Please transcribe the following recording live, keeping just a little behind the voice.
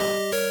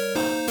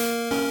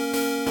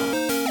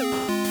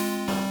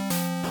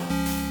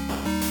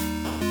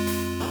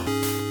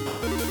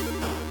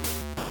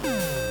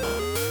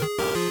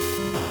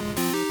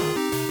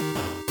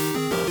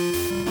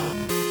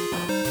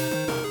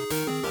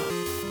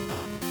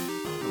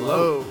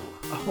Hello.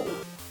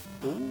 Oh.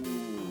 Ooh.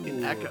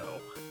 In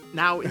echo.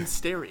 Now in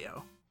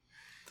stereo.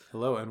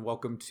 Hello and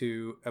welcome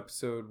to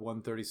episode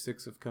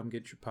 136 of Come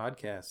Get Your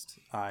Podcast.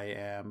 I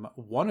am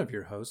one of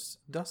your hosts,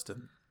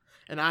 Dustin.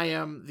 And I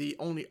am the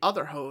only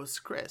other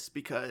host, Chris,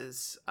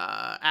 because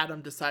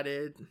Adam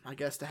decided, I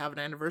guess, to have an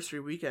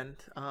anniversary weekend.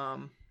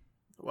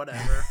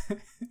 Whatever.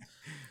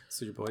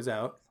 So your boy's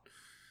out.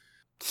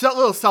 It's a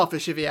little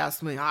selfish if you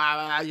ask me,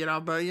 I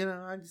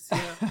just,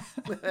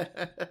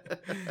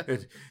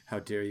 How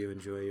dare you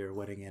enjoy your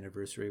wedding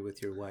anniversary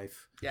with your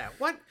wife? Yeah,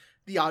 what?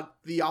 The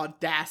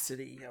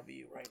audacity of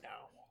you right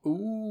now.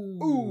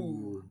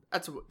 Ooh.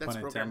 That's a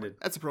program.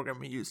 That's a program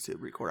we use to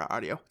record our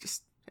audio.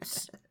 Just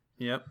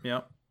Yep.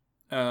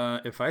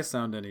 If I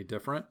sound any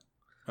different,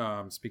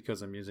 it's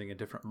because I'm using a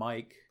different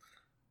mic.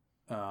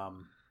 What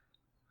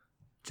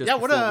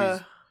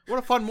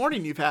a fun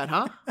morning you've had,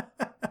 huh?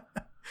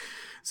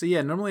 So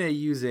yeah, normally I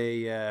use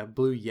a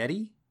Blue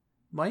Yeti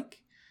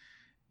mic,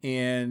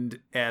 and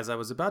as I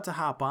was about to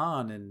hop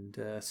on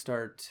and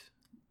start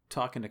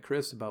talking to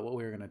Chris about what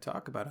we were going to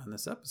talk about on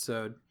this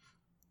episode,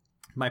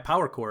 my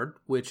power cord,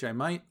 which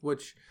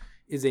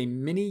is a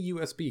mini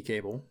USB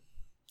cable,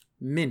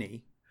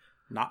 mini,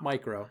 not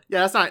micro.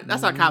 Yeah, that's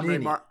not common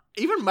anymore.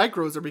 Even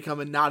micros are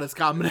becoming not as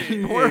common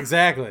anymore.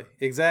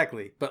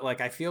 Exactly. But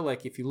like, I feel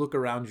like if you look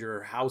around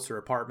your house or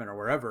apartment or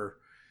wherever,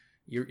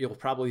 you'll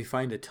probably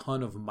find a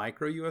ton of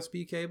micro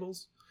USB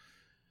cables.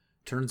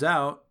 Turns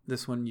out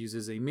this one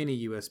uses a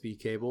mini USB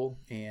cable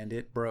and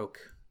it broke.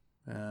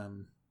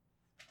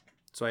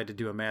 So I had to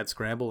do a mad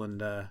scramble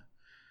and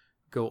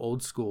go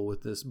old school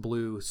with this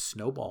blue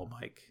Snowball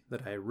mic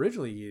that I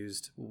originally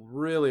used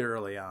really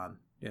early on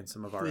in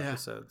some of our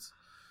episodes.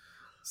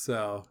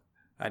 So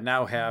I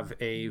now have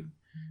a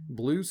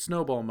blue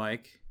Snowball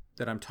mic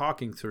that I'm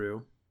talking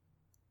through.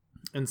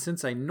 And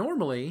since I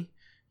normally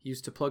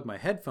used to plug my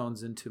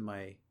headphones into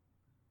my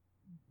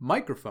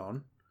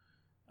microphone,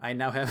 I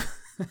now have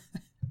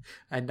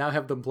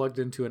them plugged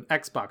into an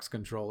Xbox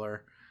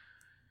controller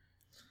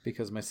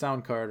because my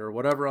sound card or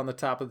whatever on the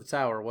top of the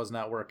tower was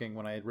not working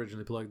when I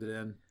originally plugged it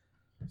in.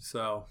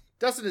 So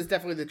Dustin is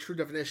definitely the true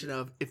definition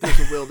of if there's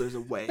a will, there's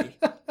a way.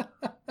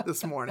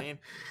 This morning.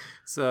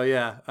 So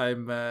yeah,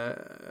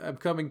 I'm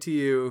coming to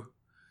you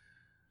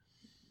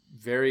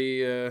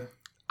very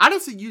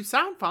honestly, you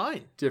sound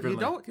fine.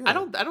 Differently. I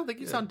don't think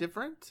you sound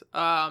different.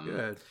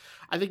 Good.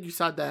 I think you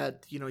said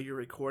that, your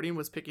recording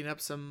was picking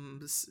up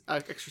some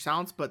extra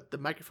sounds, but the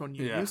microphone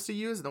you used to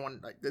use, the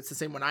one it's the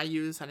same one I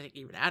use, I think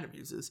even Adam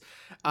uses,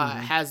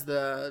 has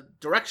the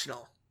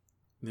directional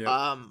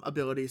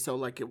ability. So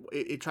like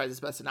it tries its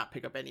best to not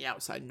pick up any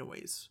outside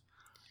noise.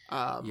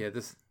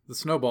 The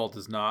Snowball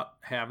does not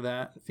have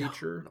that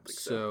feature, no, I don't think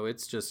so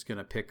it's just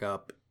gonna pick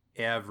up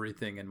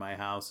everything in my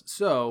house.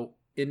 So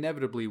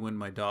inevitably, when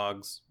my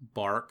dogs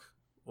bark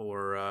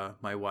or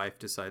my wife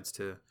decides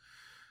to,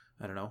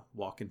 I don't know,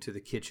 walk into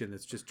the kitchen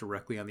that's just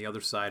directly on the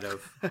other side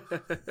of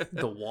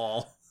the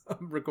wall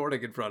I'm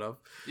recording in front of,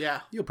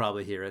 you'll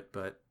probably hear it.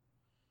 But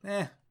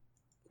what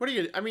are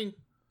you? I mean,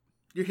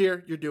 you're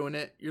here, you're doing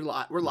it, you're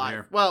live. We're live.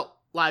 Here. Well,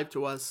 live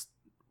to us.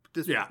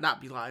 This will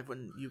not be live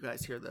when you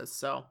guys hear this.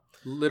 So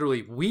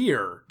literally,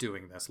 we're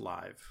doing this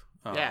live.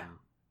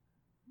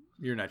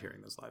 You're not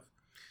hearing this live.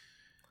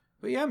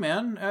 But yeah,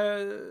 man,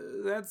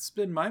 that's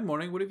been my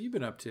morning. What have you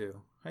been up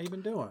to? How you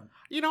been doing?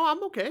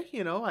 I'm okay.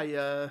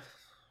 I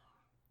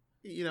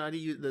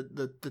do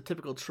the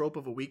typical trope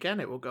of a weekend.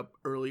 I woke up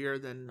earlier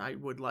than I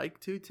would like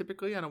to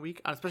typically on a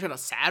week, especially on a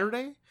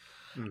Saturday.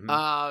 Mm-hmm.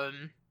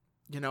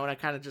 And I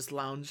kind of just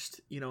lounged,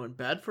 in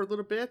bed for a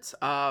little bit.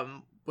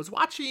 Was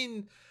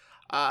watching.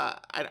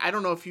 I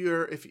don't know if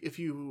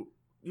you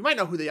might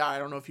know who they are. I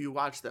don't know if you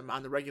watch them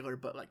on the regular,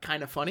 but like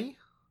Kind of Funny.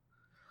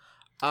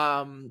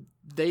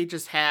 They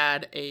just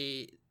had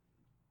a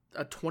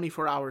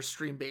 24-hour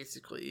stream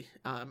basically.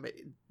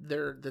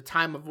 The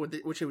time of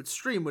which it would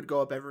stream would go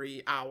up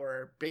every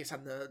hour based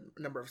on the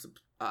number of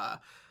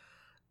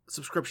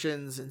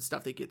subscriptions and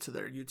stuff they get to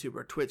their YouTube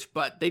or Twitch.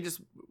 But they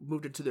just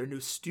moved into their new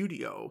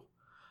studio.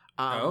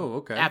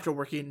 Okay. After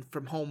working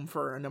from home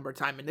for a number of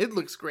time, and it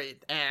looks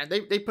great, and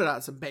they put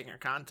out some banger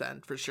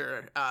content for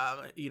sure.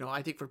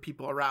 I think for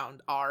people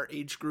around our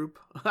age group,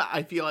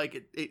 I feel like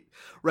it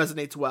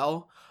resonates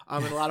well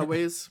in a lot of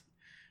ways.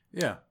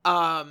 Yeah.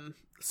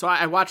 So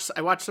I watched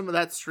some of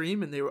that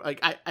stream, and they were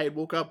like, I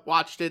woke up,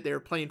 watched it. They were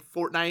playing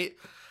Fortnite.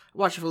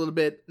 Watched it for a little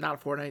bit. Not a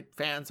Fortnite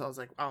fan, so I was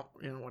like, oh,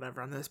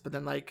 whatever on this. But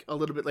then like a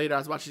little bit later, I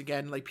was watching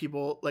again. Like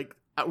people like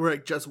were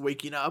like just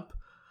waking up.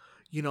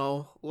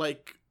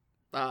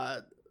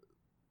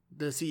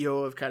 The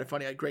CEO of Kind of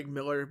Funny, like Greg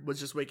Miller, was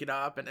just waking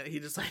up, and he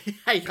just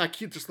he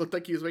just looked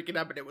like he was waking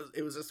up, and it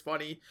was just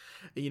funny,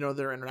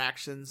 their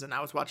interactions. And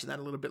I was watching that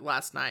a little bit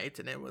last night,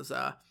 and it was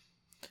a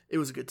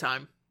good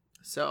time.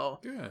 So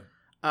good.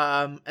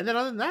 And then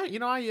other than that,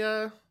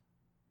 I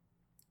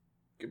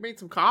made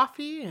some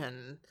coffee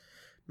and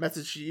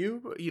messaged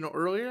you,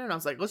 earlier, and I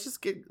was like, let's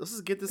just get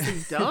this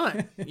thing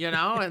done,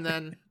 and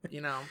then,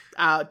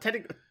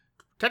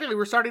 technically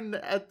we're starting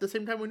at the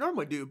same time we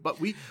normally do, but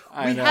we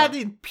had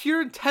the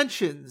pure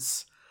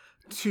intentions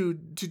to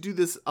do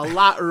this a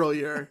lot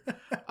earlier.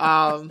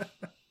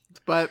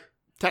 But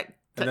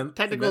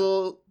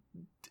technical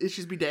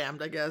issues be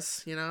damned, I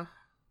guess, you know.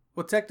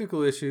 Well,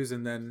 technical issues,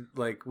 and then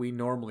like we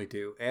normally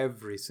do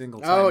every single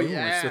time.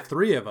 It's the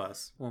three of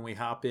us when we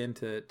hop in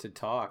to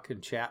talk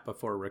and chat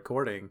before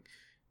recording.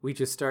 We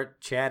just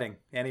start chatting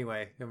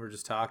anyway, and we're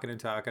just talking and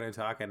talking and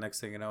talking. Next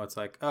thing you know, it's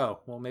like,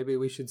 oh, well, maybe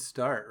we should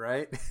start,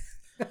 right?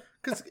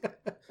 Because,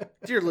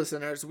 dear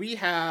listeners, we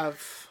have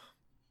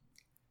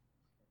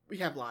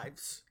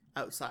lives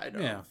outside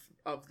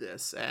of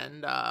this,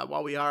 and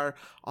while we are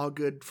all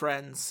good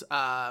friends,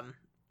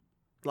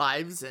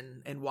 lives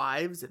and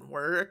wives and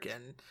work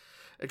and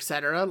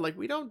etc., like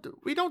we don't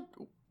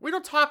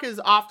talk as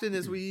often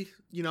as we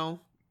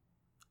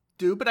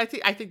do. But I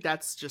think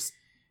that's just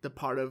the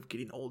part of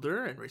getting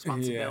older and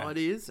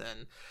responsibilities.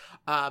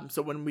 And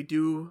so when we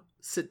do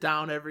sit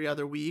down every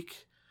other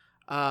week,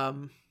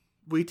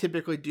 we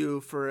typically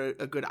do for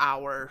a good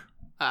hour,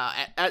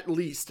 at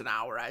least an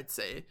hour, I'd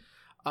say,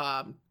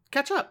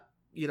 catch up,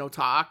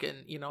 talk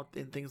and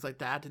and things like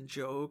that, and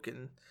joke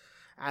and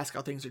ask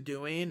how things are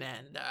doing.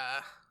 And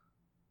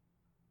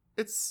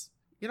it's,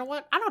 you know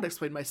what, I don't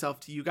explain myself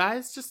to you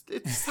guys, just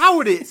it's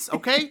how it is.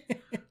 Okay.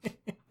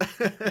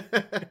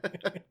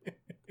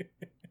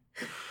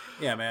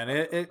 Yeah, man,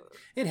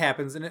 it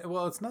happens. And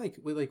it's not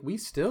like we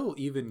still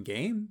even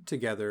game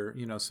together,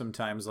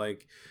 sometimes,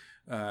 like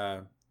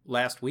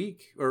last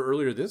week or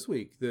earlier this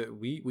week that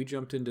we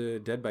jumped into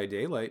Dead by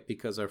Daylight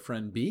because our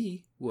friend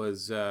B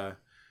was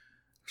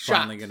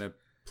finally going to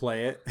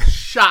play it.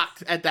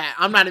 Shocked at that.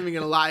 I'm not even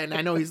going to lie. And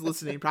I know he's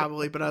listening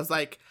probably, but I was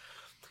like,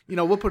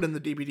 we'll put in the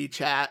DBD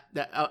chat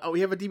that we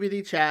have a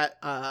DBD chat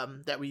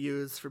that we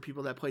use for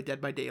people that play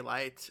Dead by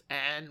Daylight.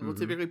 And we'll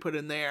typically put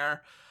in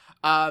there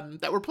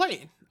that we're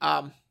playing.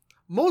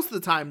 Most of the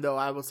time, though,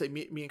 I will say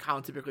me and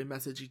Colin typically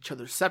message each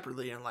other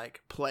separately and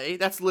like play.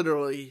 That's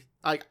literally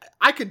like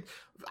I could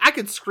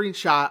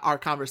screenshot our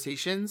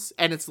conversations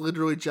and it's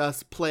literally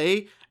just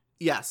play.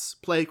 Yes,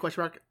 play ?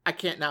 I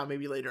can't now,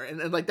 maybe later.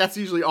 And like that's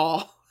usually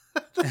all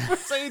that we're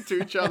saying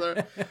to each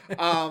other.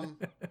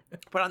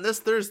 But on this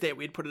Thursday,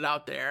 we'd put it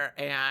out there,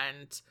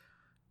 and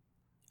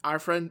our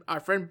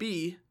friend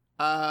B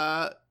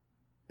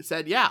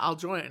said, "Yeah, I'll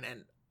join,"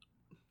 and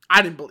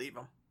I didn't believe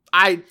him.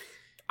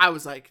 I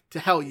was like, to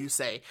hell you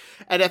say.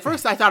 And at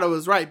first I thought it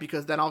was right,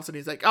 because then all of a sudden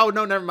he's like, oh,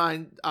 no, never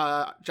mind.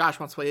 Josh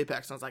wants to play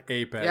Apex. And I was like,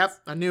 Apex. Yep,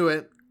 I knew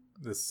it.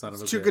 This son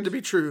of a too bitch. Good to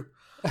be true.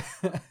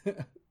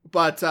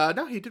 But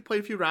no, he did play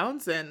a few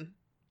rounds, and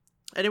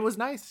it was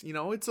nice.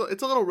 It's a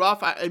little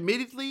rough.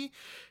 Admittedly,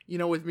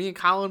 with me and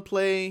Colin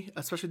play,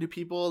 especially new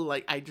people,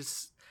 like I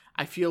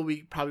feel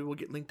we probably will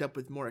get linked up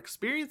with more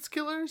experienced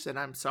killers, and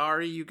I'm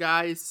sorry, you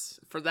guys,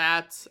 for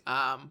that.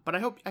 But I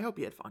hope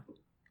you had fun.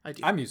 I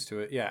do. I'm used to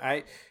it. Yeah.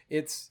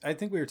 I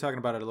think we were talking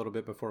about it a little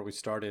bit before we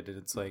started, and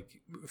it's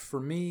like, for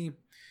me,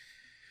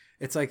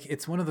 it's like,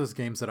 it's one of those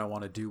games that I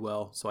want to do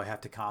well, so I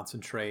have to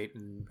concentrate.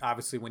 And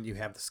obviously when you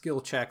have the skill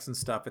checks and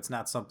stuff, it's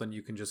not something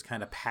you can just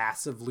kind of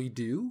passively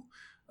do.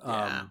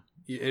 Yeah.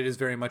 It is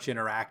very much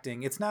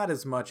interacting. It's not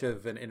as much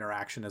of an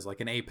interaction as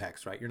like an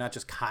Apex, right? You're not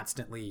just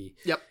constantly,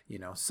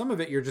 some of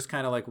it you're just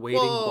kind of like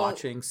waiting,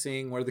 watching,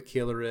 seeing where the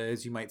killer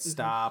is. You might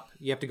stop.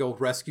 You have to go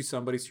rescue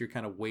somebody, so you're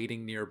kind of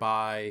waiting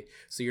nearby.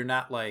 So you're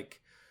not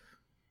like,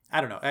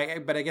 I don't know.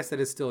 But I guess that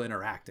is still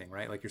interacting,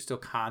 right? Like you're still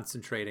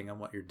concentrating on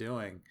what you're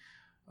doing.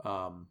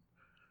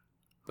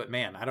 But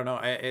man, I don't know.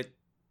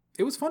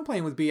 It was fun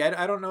playing with B.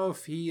 I don't know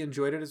if he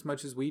enjoyed it as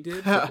much as we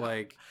did, but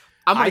like,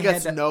 I'm gonna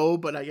guess no,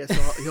 but I guess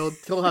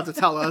he'll have to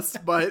tell us.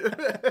 But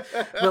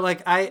but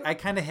like I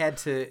kind of had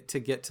to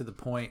get to the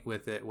point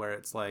with it where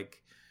it's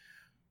like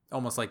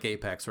almost like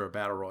Apex or a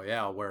battle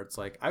royale, where it's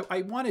like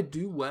I want to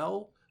do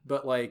well,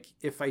 but like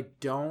if I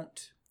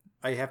don't,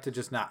 I have to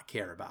just not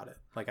care about it.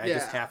 Like I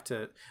just have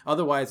to.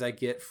 Otherwise, I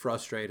get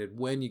frustrated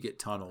when you get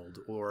tunneled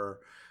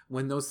or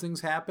when those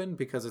things happen,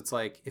 because it's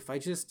like if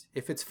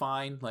it's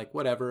fine, like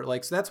whatever.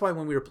 Like, so that's why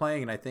when we were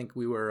playing, and I think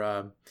we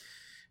were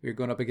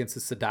going up against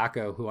the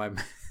Sadako, who I'm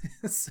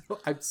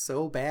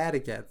so bad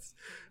against.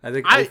 I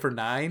think 0 for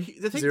 9,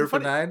 0 for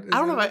 9. I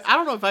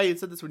don't know if I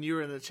said this when you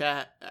were in the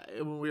chat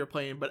when we were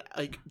playing, but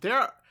like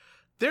there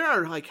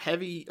are like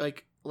heavy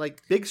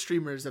like big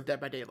streamers of Dead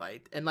by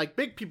Daylight and like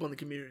big people in the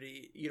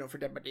community, for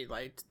Dead by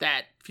Daylight,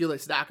 that feel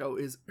like Sadako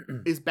is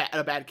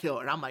a bad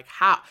killer, and I'm like,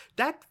 how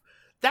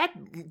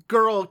that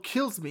girl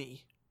kills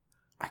me.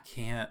 I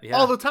can't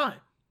all the time.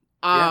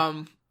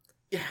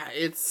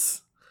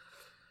 It's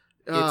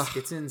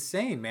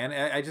insane, man.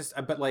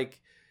 But like,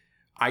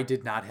 I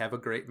did not have a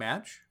great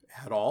match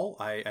at all.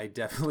 I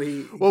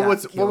definitely.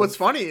 What's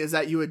funny is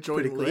that you had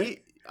joined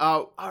late.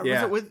 Yeah.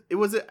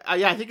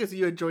 I think it's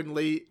you had joined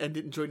late and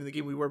didn't join in the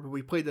game we were, but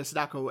we played the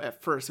Sadako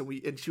at first,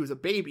 and she was a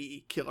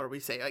baby killer. We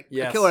say like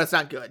a killer that's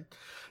not good,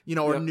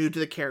 or new to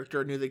the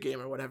character, new to the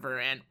game or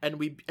whatever, and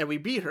we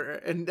beat her,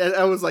 and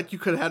I was like, you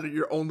could have had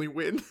your only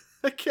win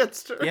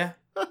against her. Yeah.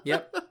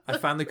 Yep. I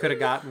finally could have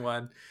gotten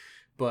one,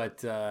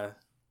 but.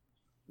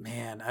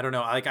 man, I don't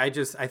know. Like, I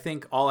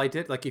think all I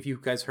did, like, if you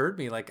guys heard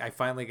me, like, I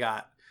finally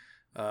got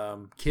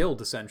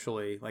killed,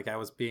 essentially. Like, I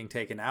was being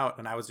taken out,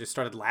 and I was just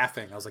started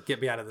laughing. I was like,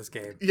 get me out of this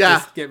game. Yeah.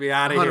 Just get me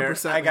out of here.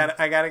 I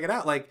gotta get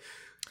out. Like,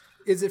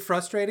 is it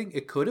frustrating?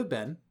 It could have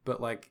been,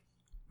 but like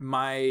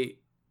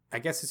I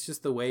guess it's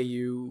just the way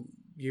you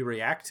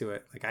react to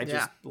it. Like, I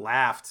just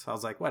laughed. I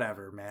was like,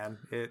 whatever, man.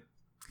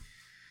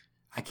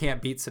 I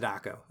can't beat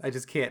Sadako. I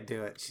just can't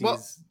do it.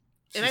 She's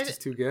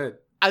just too good.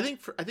 I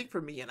think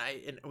for me, and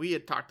we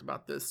had talked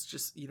about this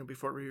just,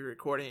 before we were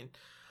recording,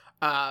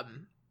 a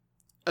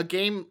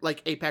game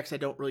like Apex, I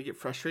don't really get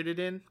frustrated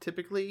in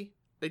typically.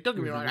 Like, don't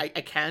get me wrong, I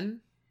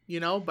can,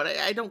 but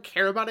I don't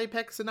care about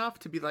Apex enough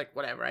to be like,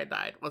 whatever, I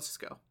died, let's just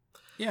go.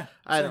 Yeah,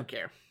 I don't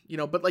care.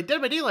 But like Dead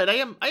by Daylight, I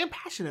am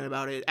passionate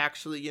about it,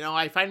 actually.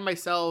 I find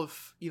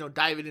myself,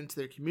 diving into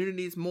their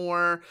communities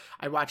more.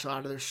 I watch a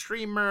lot of their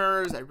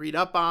streamers. I read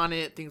up on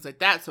it, things like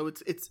that. So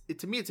it's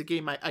to me, it's a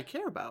game I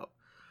care about,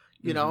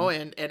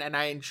 and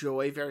I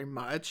enjoy very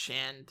much.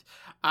 And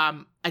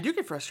I do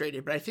get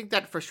frustrated, but I think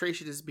that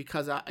frustration is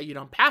because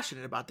I'm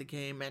passionate about the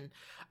game. And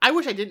I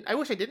wish I didn't.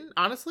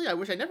 Honestly, I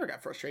wish I never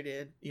got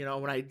frustrated,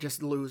 when I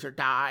just lose or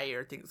die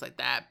or things like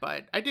that.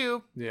 But I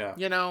do.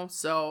 Yeah.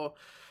 So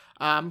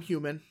I'm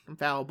human, I'm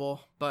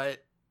fallible,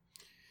 but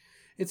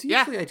it's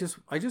usually I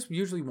just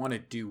usually want to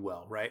do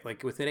well, right?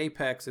 Like with an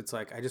Apex, it's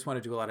like I just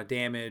want to do a lot of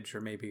damage or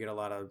maybe get a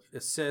lot of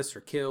assists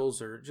or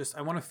kills, or just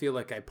I want to feel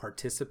like I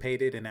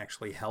participated and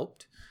actually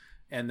helped.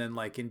 And then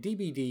like in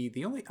DBD,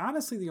 the only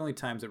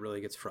times it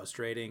really gets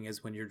frustrating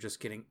is when you're just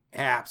getting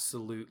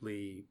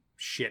absolutely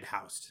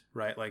shithoused,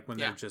 right? Like when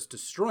they're just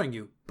destroying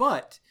you.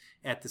 But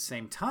at the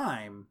same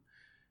time,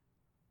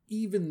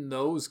 even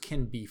those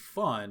can be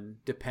fun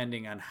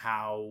depending on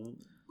how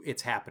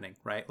it's happening,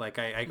 right? Like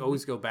I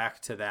always go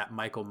back to that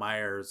Michael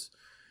Myers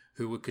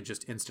who could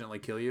just instantly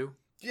kill you.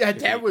 Yeah,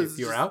 if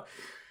you're out.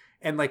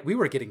 And like we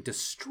were getting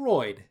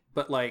destroyed,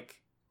 but like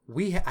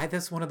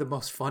that's one of the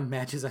most fun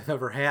matches I've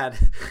ever had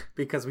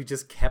because we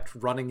just kept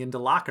running into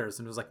lockers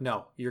and it was like,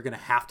 no, you're going to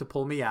have to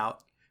pull me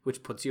out,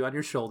 which puts you on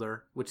your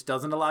shoulder, which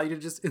doesn't allow you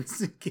to just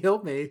instant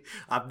kill me.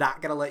 I'm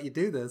not going to let you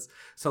do this.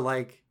 So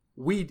like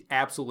we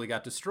absolutely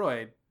got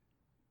destroyed.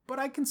 But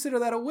I consider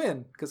that a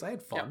win because I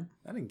had fun.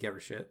 I didn't give a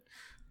shit.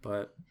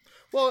 But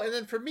and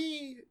then for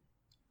me,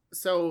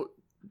 so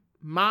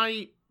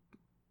I'll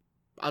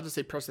just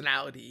say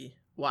personality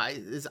wise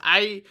is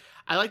I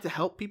like to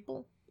help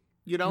people,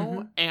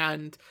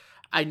 and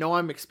I know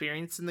I'm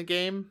experienced in the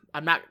game.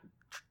 I'm not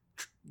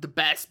the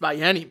best by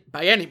any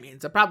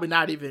means. I'm probably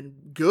not even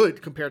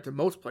good compared to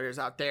most players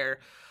out there.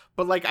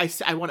 But like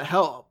I want to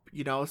help,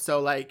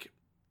 So like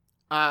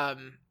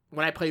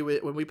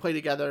when we play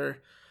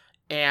together.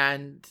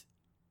 And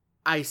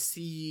I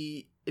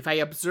see if I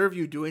observe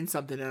you doing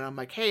something and I'm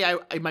like, hey,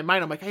 in my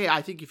mind, I'm like, hey,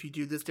 I think if you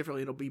do this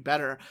differently, it'll be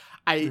better.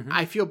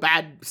 I feel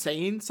bad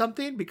saying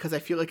something because I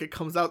feel like it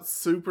comes out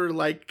super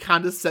like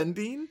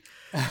condescending.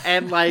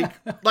 And like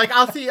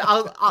I'll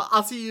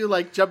see you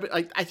like jump.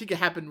 Like I think it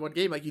happened one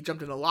game, like you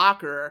jumped in a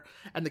locker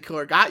and the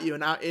killer got you.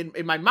 And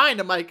in my mind,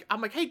 I'm like,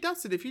 hey,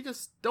 Dustin, if you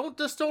don't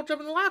jump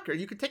in the locker,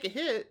 you could take a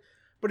hit.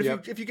 But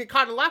if you get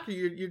caught in the locker,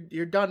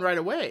 you're done right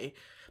away.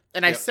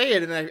 And I say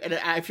it, and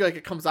I feel like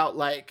it comes out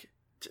like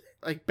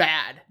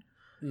bad,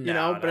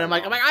 But I'm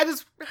like, I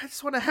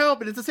just want to help,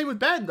 and it's the same with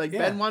Ben. Like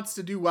Ben wants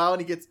to do well, and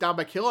he gets down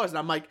by killers, and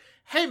I'm like,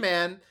 hey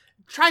man,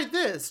 try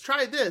this,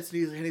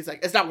 and he's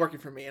like, it's not working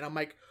for me, and I'm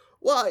like,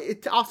 well,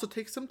 it also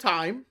takes some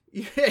time.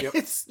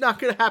 It's not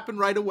gonna happen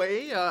right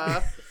away.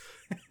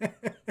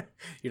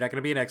 You're not going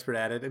to be an expert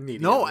at it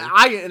immediately. No,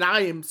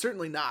 I am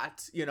certainly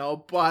not,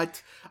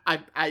 but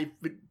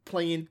I've been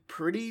playing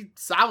pretty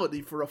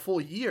solidly for a full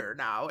year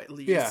now, at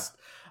least. Yeah.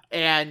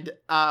 And,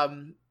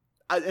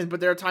 but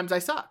there are times I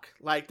suck.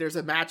 Like there's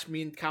a match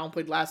me and Colin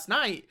played last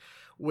night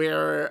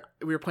where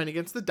we were playing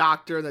against the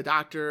Doctor, and the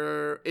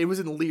Doctor, it was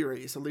in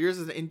Leary. So Leary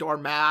is an indoor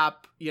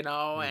map,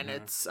 and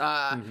it's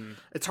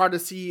hard to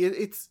see.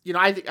 It's,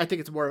 I think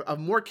it's a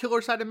more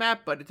killer sided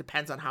map, but it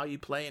depends on how you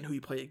play and who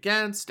you play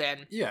against.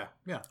 And yeah.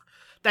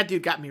 That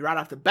dude got me right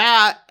off the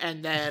bat.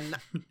 And then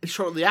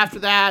shortly after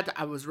that,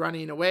 I was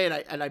running away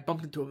and I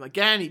bumped into him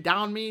again. He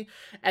downed me.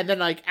 And then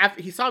like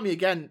after he saw me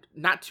again,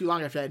 not too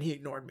long after that, and he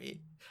ignored me.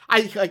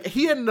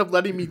 He ended up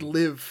letting me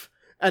live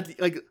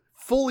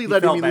fully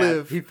letting me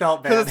live. He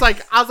felt bad. Because it's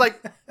like, I was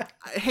like,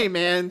 hey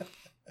man,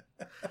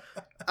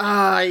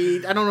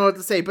 I don't know what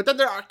to say. But then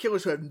there are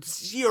killers who have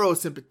zero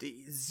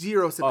sympathy.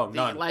 Oh,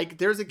 none. Like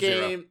there's a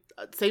game,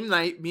 same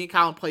night, me and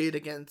Colin played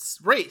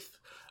against Wraith,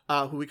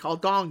 who we call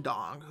Dong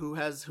Dong, who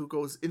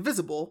goes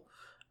invisible.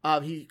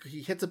 He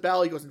hits a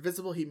bell, he goes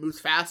invisible, he moves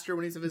faster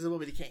when he's invisible,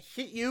 but he can't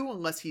hit you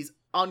unless he's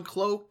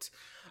uncloaked.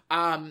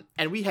 And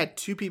we had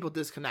two people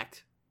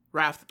disconnect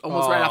right off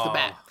the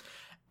bat.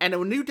 And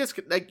when you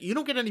you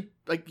don't get any,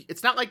 like,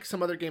 it's not like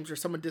some other games where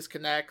someone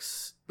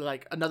disconnects,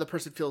 like another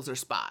person fills their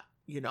spot,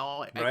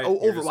 Right.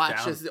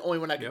 Overwatch is the only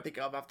one I can think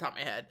of off the top of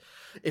my head.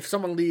 If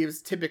someone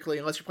leaves, typically,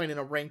 unless you're playing in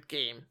a ranked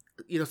game,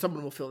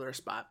 someone will fill their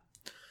spot.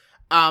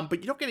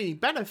 But you don't get any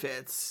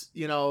benefits,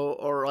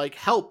 or like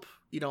help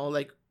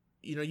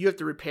you have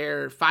to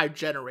repair 5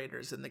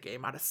 generators in the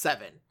game out of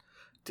 7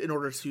 in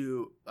order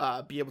to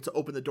be able to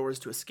open the doors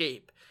to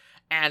escape.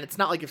 And it's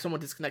not like if someone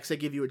disconnects, they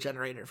give you a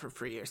generator for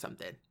free or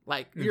something.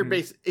 Like you're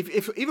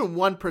if even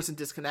one person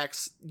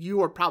disconnects,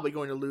 you are probably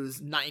going to lose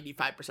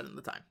 95% of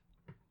the time.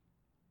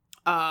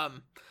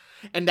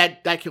 And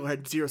that killer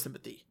had 0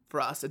 sympathy for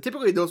us. And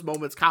typically those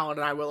moments, Colin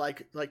and I will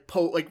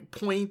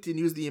point and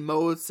use the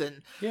emotes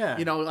and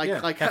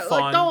have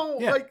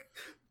fun.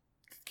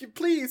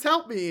 Please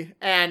help me.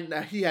 And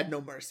he had no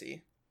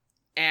mercy.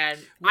 And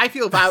I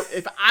feel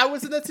if I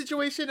was in that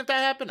situation, if that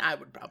happened, I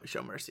would probably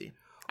show mercy.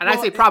 And I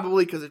say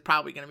probably because it's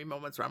probably going to be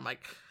moments where I'm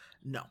like,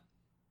 no.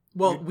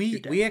 Well,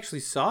 we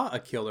actually saw a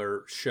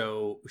killer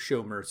show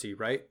mercy,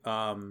 right?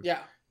 Yeah.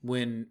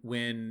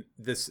 When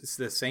the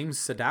same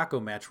Sadako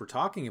match we're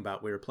talking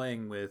about, we were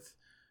playing with,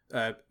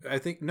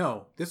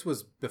 this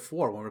was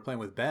before when we were playing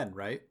with Ben,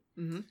 right?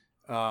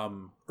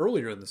 Mm-hmm.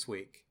 Earlier in this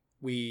week,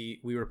 we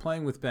were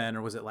playing with Ben,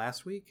 or was it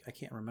last week? I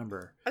can't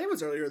remember. I think it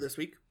was earlier this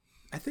week.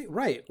 I think,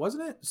 right,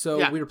 wasn't it?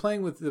 So we were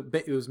playing with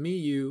it was me,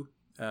 you,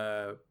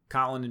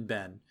 Colin, and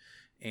Ben.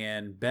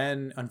 And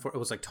Ben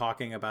was like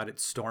talking about it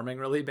storming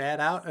really bad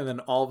out, and then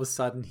all of a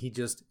sudden he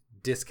just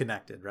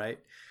disconnected, right?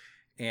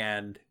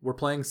 And we're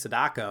playing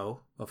Sadako,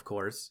 of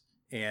course,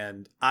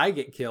 and I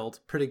get killed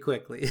pretty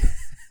quickly.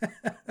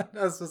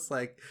 I was just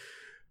like,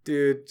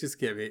 dude, just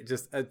give me,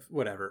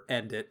 whatever,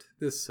 end it.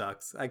 This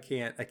sucks. I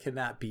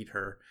cannot beat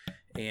her.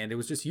 And it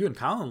was just you and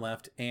Colin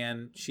left,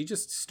 and she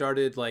just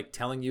started like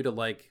telling you to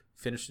like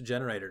finish the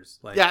generators.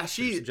 Like,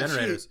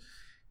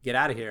 get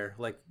out of here.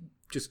 Like,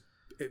 just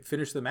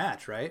finish the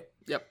match, right?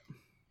 Yep.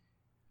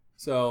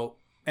 So,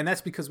 and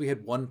that's because we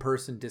had one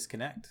person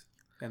disconnect,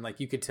 and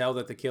like you could tell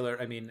that the killer.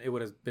 I mean, it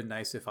would have been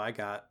nice if I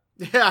got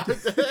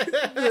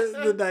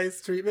the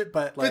nice treatment,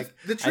 but like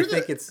I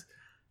think it's.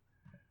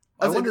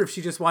 I wonder if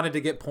she just wanted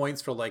to get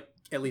points for like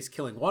at least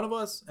killing one of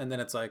us, and then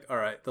it's like, all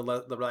right, the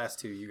last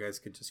 2, you guys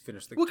could just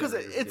finish the because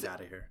and get out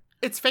of here.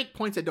 It's fake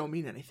points that don't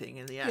mean anything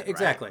in the end. Yeah,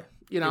 exactly.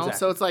 Right?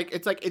 So it's like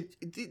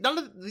none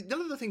of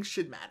the things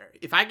should matter.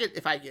 If I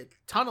get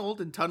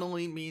tunneled, and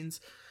tunneling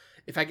means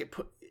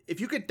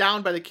if you get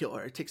downed by the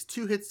killer, it takes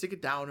 2 hits to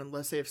get down,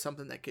 unless they have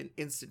something that can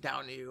instant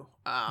down you.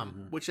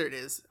 Which it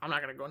is. I'm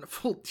not gonna go into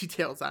full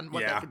details on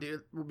what that can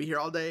do. We'll be here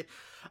all day.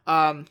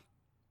 And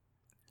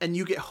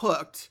you get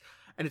hooked,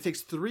 and it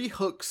takes 3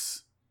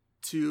 hooks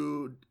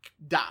to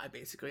die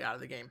basically out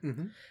of the game.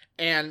 Mm-hmm.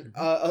 And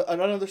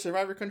another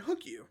survivor can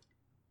hook you.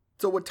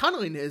 So what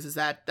tunneling is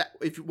that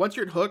if once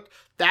you're hooked,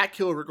 that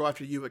killer will go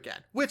after you again.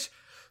 Which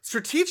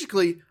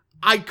strategically,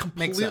 I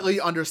completely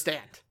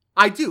understand.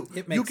 I do.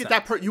 You get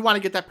sense. You want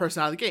to get that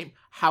person out of the game.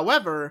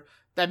 However,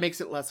 that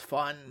makes it less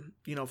fun,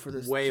 for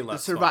this way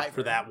less survivor fun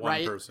for that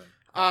one person.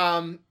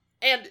 And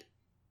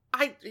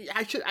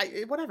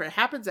whatever, it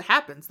happens.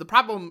 The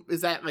problem is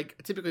that like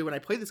typically when I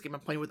play this game,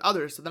 I'm playing with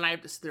others, so then I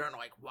have to sit there and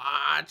like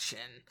watch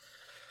and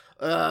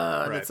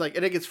it's like,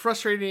 and it gets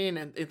frustrating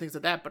and things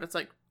like that. But it's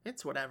like,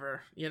 it's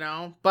whatever,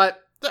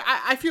 But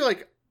I feel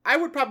like I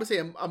would probably say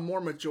a more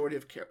majority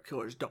of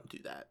killers don't do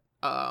that.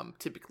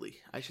 Typically,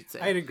 I should say.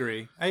 I'd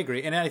agree,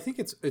 and I think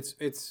it's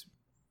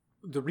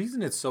the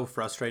reason it's so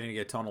frustrating to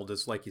get tunneled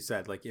is, like you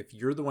said, like if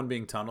you're the one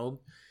being tunneled,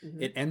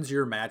 it ends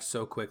your match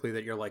so quickly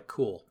that you're like,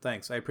 cool,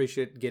 thanks, I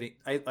appreciate getting.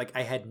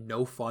 I had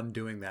no fun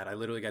doing that. I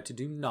literally got to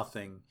do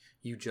nothing.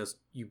 You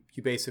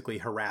basically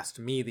harassed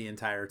me the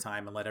entire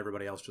time and let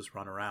everybody else just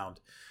run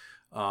around.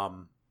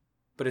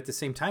 But at the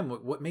same time,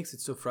 what makes it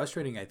so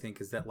frustrating, I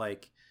think, is that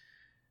like,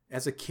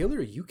 as a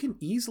killer, you can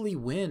easily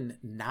win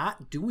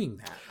not doing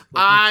that.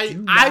 Like,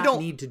 I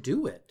don't need to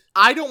do it.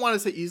 I don't want to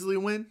say easily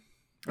win.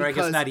 Or I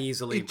guess not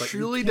easily, it but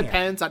truly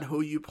depends on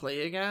who you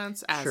play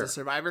against as a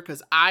survivor.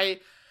 Because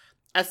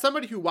as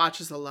somebody who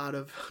watches a lot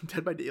of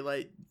Dead by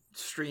Daylight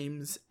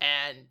streams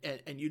and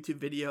YouTube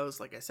videos,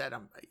 like I said,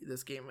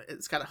 this game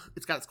it's got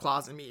its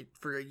claws in me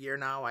for a year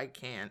now. I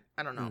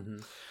don't know.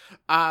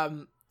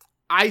 Mm-hmm.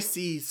 I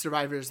see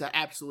survivors that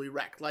absolutely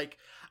wreck. Like,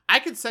 I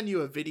could send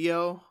you a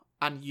video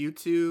on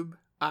YouTube.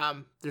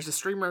 There's a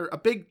streamer,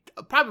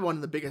 probably one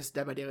of the biggest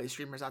Dead by Daylight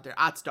streamers out there,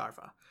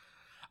 Atsdarva.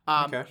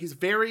 He's a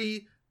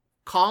very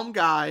calm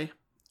guy.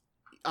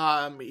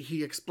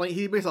 He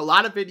makes a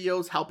lot of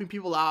videos helping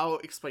people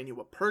out, explaining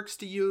what perks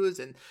to use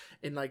and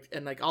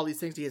all these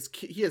things. He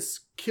has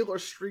killer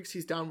streaks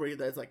he's done where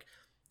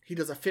he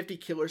does a 50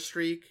 killer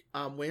streak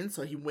win,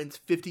 so he wins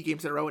 50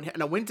 games in a row,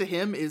 and a win to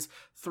him is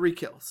 3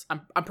 kills.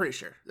 I'm pretty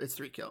sure it's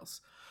 3 kills.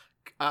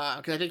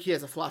 Because I think he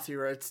has a philosophy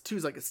where 2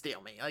 is like a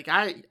stalemate. Like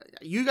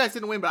you guys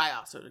didn't win, but I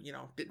also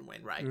didn't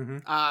win, right?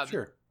 Mm-hmm.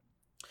 Sure.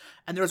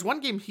 And there was one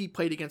game he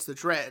played against the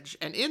Dredge,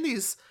 and in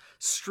these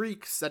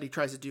streaks that he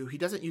tries to do, he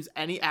doesn't use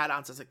any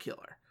add-ons as a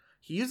killer.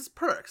 He uses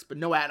perks, but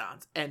no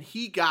add-ons. And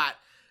he got,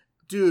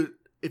 dude,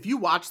 if you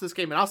watch this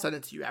game, and I'll send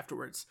it to you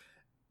afterwards,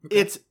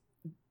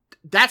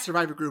 that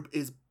survivor group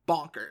is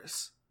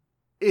bonkers.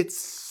 It's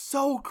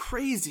so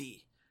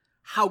crazy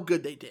how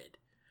good they did.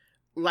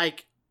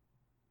 Like,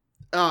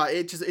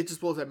 it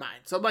just blows my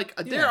mind. So like,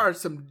 there are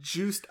some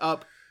juiced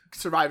up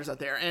survivors out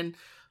there, and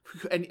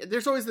and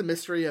there's always the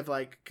mystery of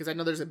like, because I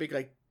know there's a big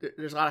like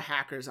there's a lot of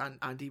hackers on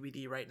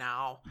DVD right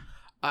now,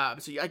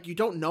 so you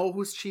don't know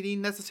who's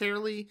cheating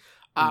necessarily.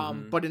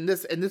 But in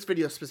this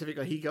video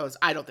specifically, he goes,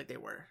 I don't think they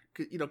were,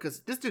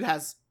 because this dude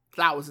has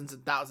thousands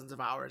and thousands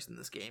of hours in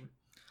this game.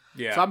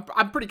 Yeah. So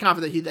I'm pretty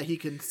confident that he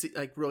can see,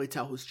 like, really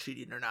tell who's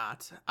cheating or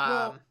not.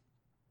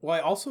 Well, I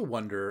also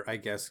wonder, I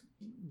guess,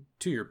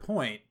 to your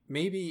point,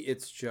 maybe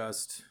it's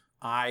just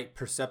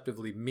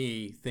perceptively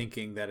me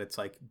thinking that it's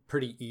like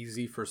pretty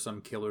easy for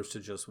some killers to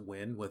just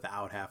win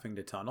without having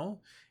to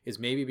tunnel, is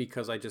maybe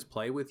because I just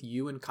play with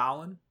you and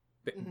Colin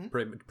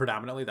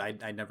predominantly.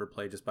 I never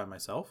play just by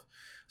myself.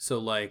 So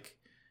like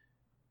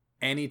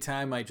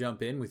anytime I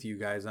jump in with you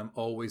guys, I'm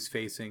always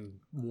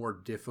facing more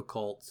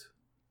difficult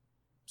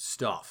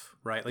stuff,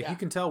 right? Like you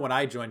can tell when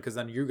I join, because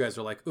then you guys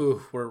are like,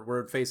 ooh,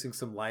 we're facing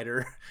some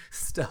lighter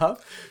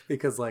stuff,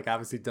 because like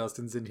obviously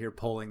Dustin's in here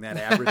pulling that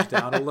average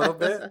down a little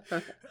bit.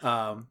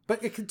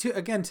 But it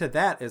can to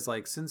that is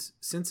like, since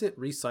it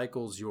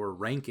recycles your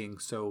ranking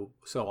so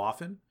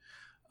often,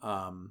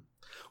 and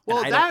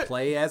I don't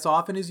play as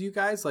often as you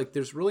guys, like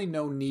there's really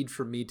no need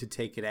for me to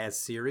take it as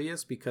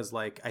serious, because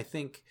like I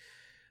think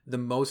the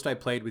most I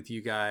played with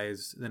you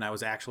guys, then I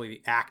was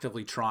actually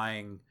actively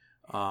trying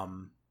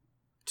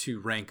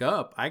to rank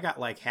up, I got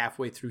like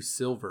halfway through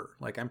silver.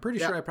 Like I'm pretty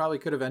sure I probably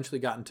could have eventually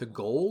gotten to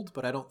gold,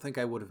 but I don't think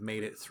I would have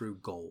made it through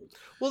gold.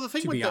 Well, the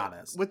thing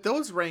with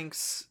those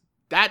ranks,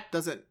 that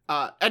doesn't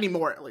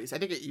anymore, at least I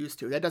think it used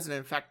to, that doesn't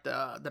affect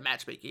the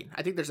matchmaking.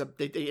 I think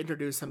they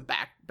introduced some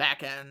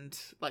back end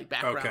like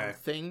background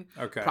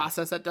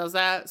process that does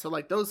that. So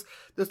like those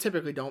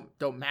typically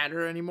don't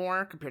matter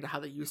anymore compared to how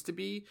they used to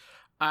be.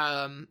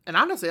 And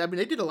honestly, I mean,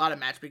 they did a lot of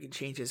matchmaking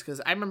changes,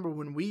 because I remember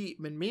when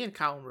me and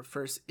Colin were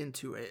first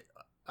into it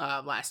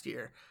last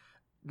year,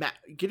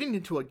 getting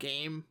into a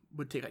game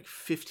would take like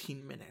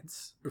 15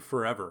 minutes.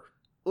 Forever.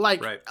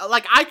 Like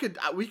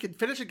we could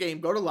finish a game,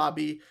 go to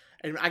lobby,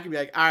 and I could be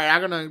like, all right,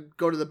 I'm gonna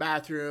go to the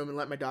bathroom and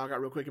let my dog out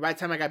real quick. And by the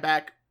time I got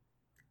back,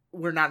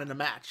 we're not in a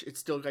match. It's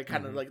still like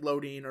kind of like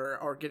loading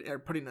or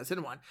putting us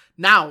in one.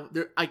 Now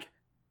they're like,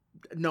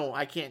 no,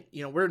 I can't.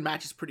 We're in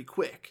matches pretty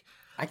quick.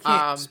 I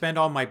can't spend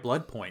all my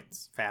blood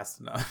points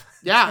fast enough.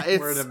 Yeah,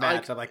 we're in a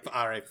match. I'm like,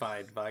 all right,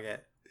 fine, fuck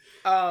it.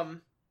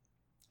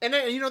 And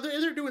then,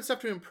 they're doing stuff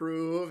to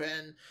improve,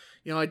 and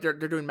like they're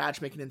doing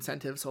matchmaking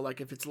incentives. So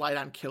like if it's light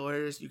on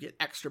killers, you get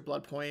extra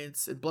blood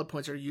points, and blood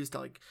points are used to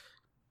like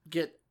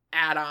get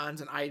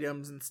add-ons and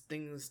items and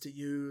things to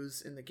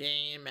use in the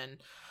game. And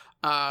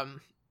I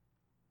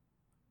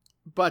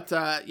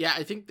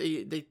think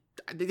they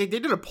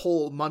did a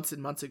poll months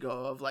and months ago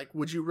of like,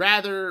 would you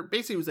rather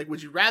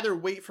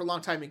wait for a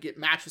long time and get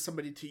matched with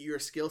somebody to your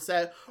skill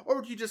set, or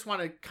would you just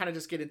want to kind of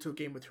just get into a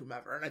game with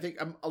whomever? And I think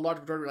a large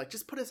majority were like,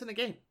 just put us in a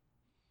game.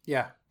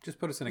 Yeah, just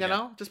put us in a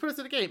game. Just put us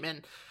in a game.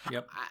 And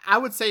yep. I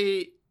would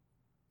say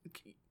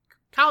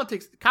Colin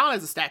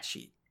has a stat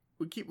sheet.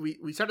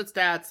 We started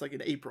stats like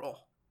in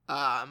April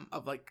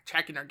of like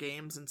tracking our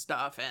games and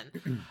stuff.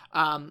 And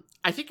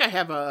I think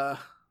I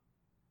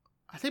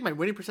think my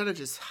winning percentage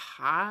is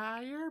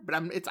higher, but I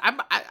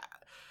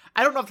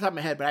don't know off the top of my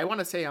head, but I want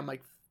to say I'm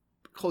like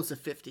close to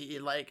 50.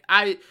 Like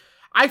I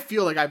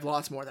feel like I've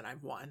lost more than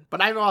I've won,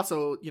 but I've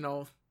also,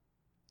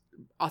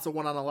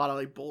 won on a lot of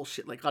like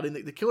bullshit. Like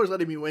the killers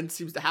letting me win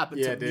seems to happen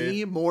to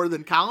me more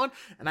than Colin,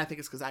 and I think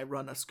it's because I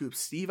run a Scoop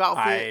Steve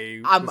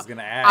outfit. I was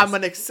gonna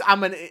ask.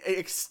 I'm an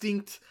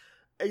extinct,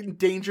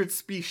 endangered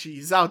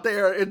species out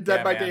there in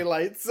Dead by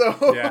Daylight.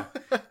 So yeah,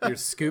 you're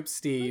Scoop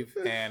Steve,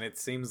 and it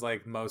seems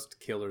like most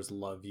killers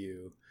love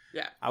you.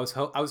 Yeah, I was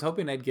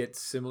hoping I'd get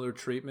similar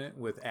treatment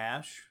with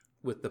Ash,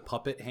 with the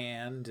puppet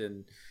hand,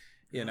 and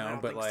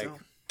but like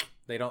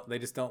they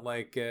just don't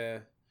like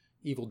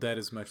Evil Dead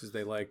as much as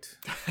they liked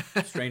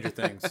Stranger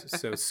Things.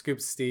 So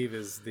Scoop Steve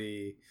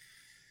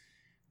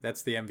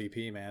that's the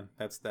MVP, man.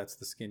 That's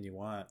the skin you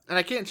want. And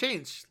I can't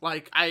change.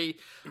 Like I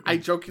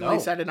jokingly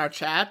said in our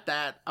chat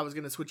that I was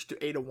going to switch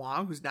to Ada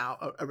Wong, who's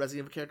now a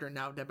Resident Evil character and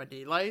now Dead by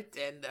Daylight.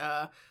 And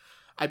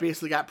I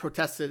basically got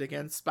protested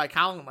against by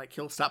Colin. Like,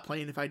 he'll stop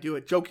playing if I do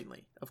it.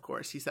 Jokingly, of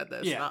course. He said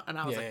this. Yeah. And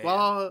I was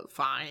well,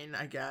 fine,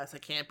 I guess. I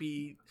can't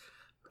be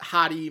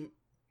hottie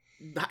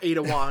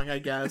Ada Wong, I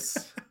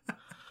guess.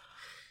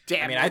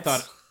 Damn it.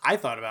 I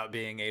thought about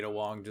being Ada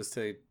Wong just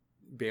to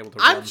be able to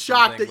I'm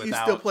shocked that you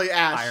still play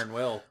Ash. Iron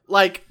Will.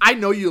 Like, I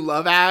know you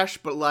love Ash,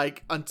 but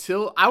like,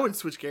 until I would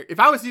switch characters. If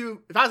I was in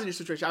your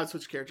situation, I would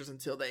switch characters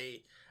until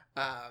they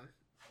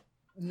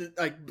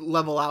like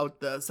level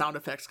out the sound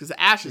effects, because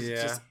Ash is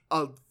just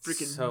a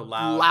freaking so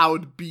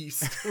loud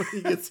beast when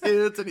he gets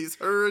hit and he's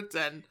hurt.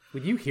 And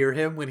when you hear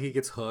him when he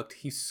gets hooked,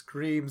 he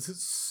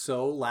screams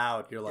so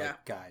loud. You're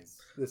like, guys,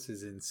 this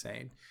is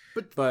insane.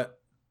 But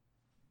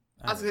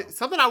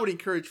something I would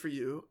encourage for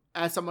you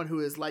as someone who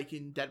is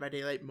liking Dead by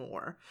Daylight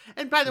more.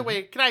 And by the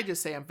way, can I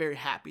just say I'm very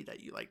happy that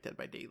you like Dead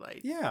by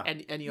Daylight. Yeah.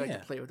 And you like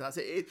to play with us.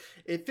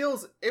 It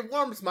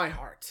warms my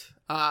heart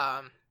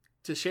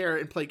to share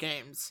and play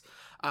games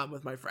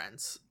with my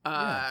friends.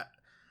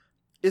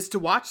 is to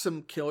watch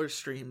some killer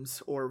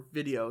streams or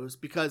videos,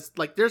 because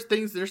like there's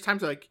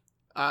times like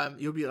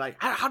you'll be like,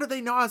 how do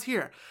they know I was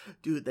here?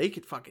 Dude, they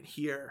could fucking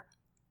hear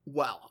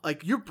well.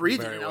 Like you're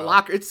breathing Very in a well.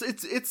 locker.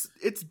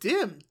 It's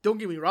dim. Don't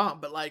get me wrong,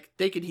 but like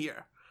they can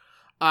hear.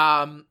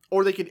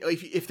 Or they could,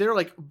 if they're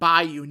like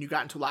by you and you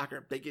got into a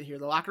locker, they can hear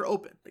the locker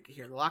open. They can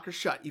hear the locker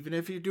shut, even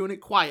if you're doing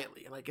it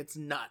quietly. Like it's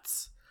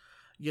nuts,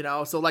 you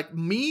know? So like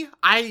me,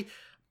 I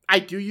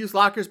do use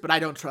lockers, but I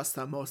don't trust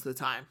them most of the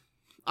time.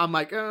 I'm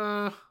like,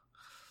 I'd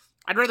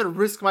rather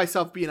risk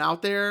myself being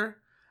out there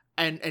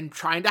and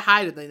trying to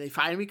hide it than they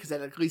find me, because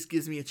that at least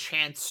gives me a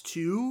chance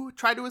to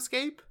try to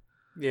escape.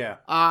 Yeah.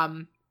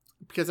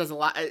 Because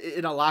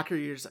in a locker,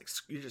 you're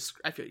just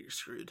I feel you're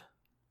screwed.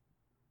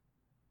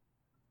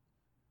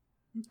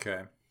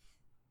 Okay.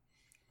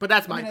 But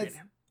that's my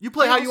opinion. You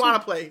play how you want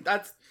to play.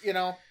 That's, you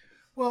know.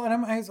 Well,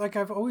 and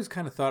I've always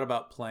kind of thought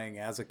about playing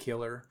as a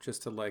killer,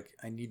 just to like,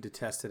 I need to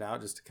test it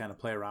out just to kind of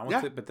play around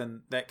with it. But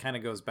then that kind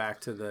of goes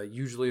back to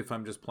usually if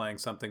I'm just playing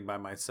something by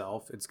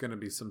myself, it's going to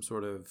be some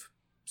sort of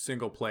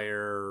single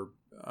player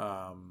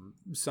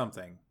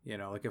something, you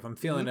know, like if I'm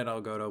feeling it, I'll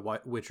go to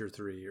Witcher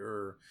 3,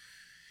 or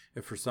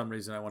if for some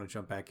reason I want to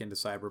jump back into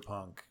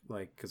Cyberpunk,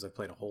 like, because I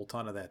played a whole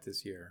ton of that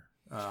this year.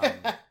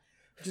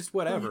 Just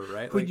whatever,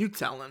 right? Who you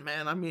telling,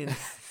 man? I mean,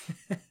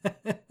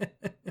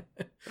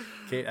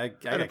 I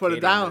gotta put it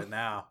down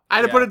now. I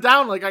had to put it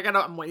down. Like I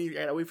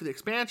gotta wait for the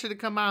expansion to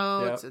come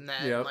out, and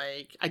then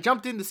like I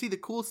jumped in to see the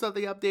cool stuff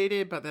they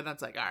updated, but then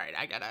it's like, all right,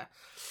 I gotta.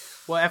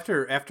 Well,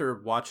 after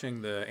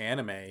watching the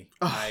anime,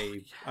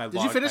 I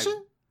did you finish it?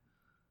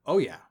 Oh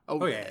yeah,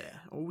 oh yeah.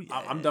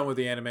 I'm done with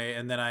the anime,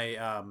 and then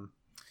I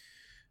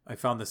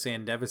found the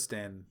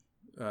Sandevistan.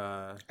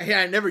 Yeah,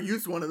 I never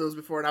used one of those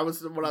before, and I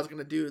was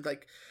gonna do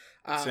like.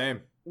 Same.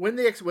 When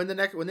the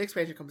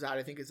expansion comes out,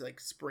 I think it's like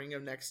spring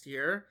of next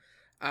year.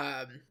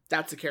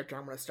 That's the character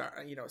I'm gonna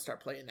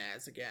start playing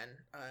as again,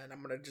 and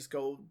I'm gonna just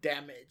go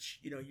damage.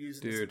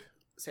 Using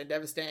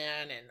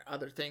Sandevistan and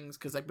other things,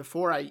 because like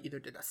before I either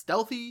did a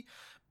stealthy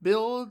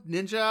build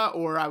ninja,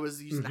 or I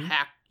was using a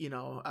hack,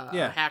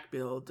 a hack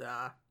build.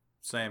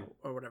 Same,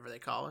 or whatever they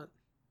call it.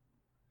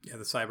 Yeah,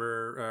 the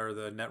cyber or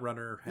the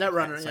netrunner,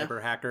 cyber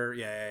hacker.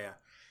 Yeah.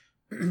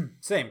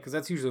 Same, because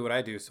that's usually what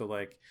I do. So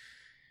like.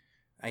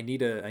 I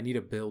need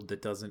a build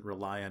that doesn't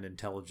rely on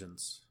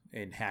intelligence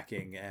in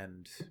hacking,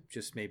 and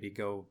just maybe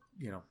go,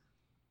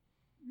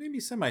 maybe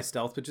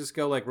semi-stealth, but just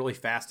go like really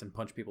fast and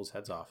punch people's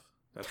heads off.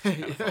 That's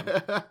kind of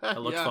fun.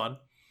 That looks fun.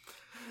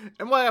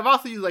 And I've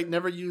also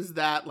never used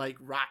that like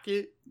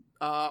rocket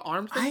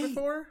arm thing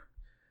before.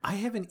 I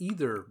haven't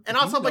either. And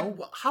also, like,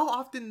 how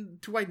often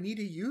do I need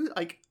to use?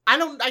 Like,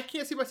 I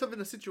can't see myself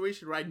in a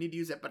situation where I need to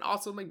use it. But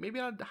also, like, maybe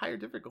on a higher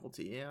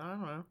difficulty. Yeah, I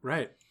don't know.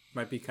 Right.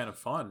 Might be kind of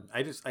fun.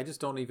 I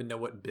just don't even know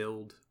what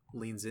build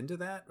leans into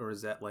that, or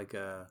is that like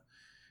a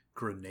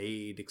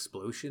grenade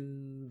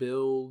explosion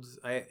build?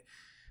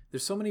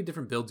 There's so many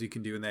different builds you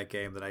can do in that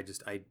game that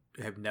I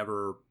have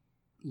never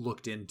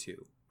looked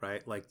into.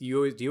 Right, like do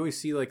you always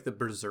see like the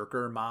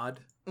Berserker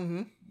mod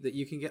that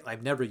you can get?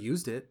 I've never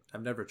used it.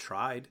 I've never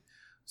tried.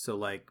 So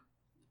like,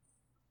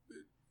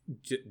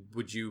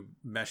 would you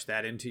mesh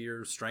that into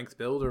your strength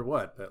build or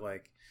what? But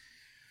like,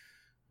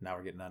 now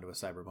we're getting onto a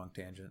Cyberpunk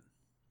tangent.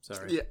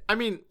 Sorry. Yeah, I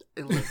mean,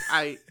 look,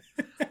 at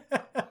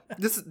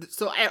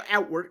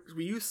work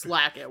we use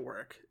Slack at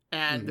work,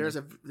 and there's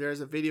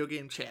a video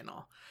game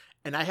channel,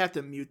 and I have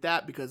to mute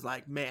that because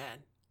like,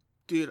 man,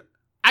 dude,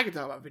 I could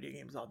talk about video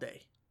games all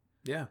day.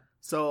 Yeah.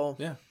 So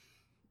yeah.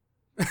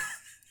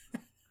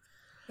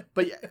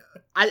 But yeah,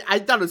 I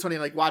thought it was funny,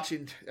 like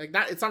watching, like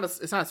it's not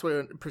a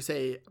spoiler per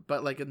se,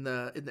 but like in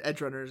the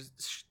Edgerunners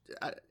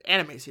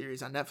anime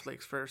series on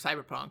Netflix for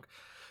Cyberpunk,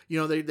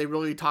 they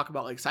really talk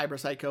about like cyber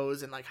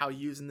psychos and like how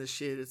using this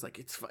shit is like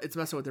it's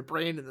messing with their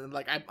brain, and then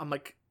like I'm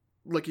like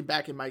looking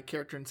back at my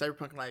character in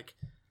Cyberpunk, like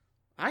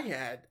I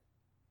had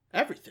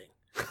everything.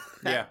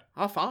 Yeah,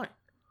 I'm fine.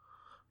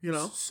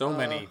 So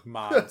many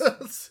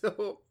mods.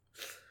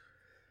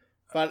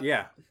 But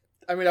yeah,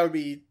 I mean that would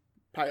be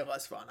probably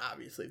less fun,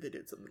 obviously, if they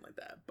did something like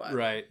that. But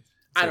right,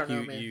 I don't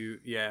know, man.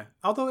 Yeah.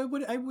 Although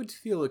I would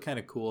feel kind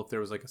of cool if there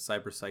was like a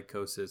cyber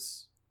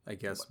psychosis, I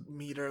guess,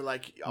 meter.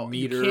 Like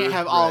meter, you can't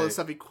have all this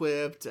stuff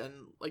equipped,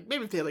 and like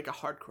maybe if they had like a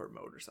hardcore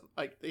mode or something,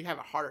 like they have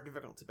a harder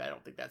difficulty. But I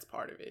don't think that's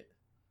part of it.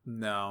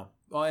 No.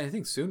 Well, I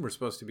think soon we're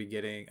supposed to be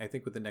getting. I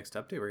think with the next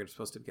update we're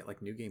supposed to get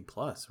like New Game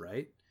Plus,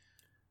 right?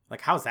 Like,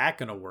 how's that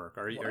gonna work?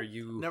 Are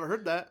you? Never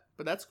heard that,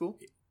 but that's cool.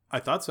 I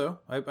thought so.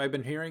 I've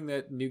been hearing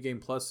that New Game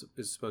Plus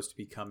is supposed to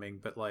be coming,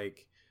 but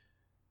like,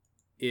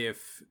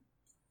 if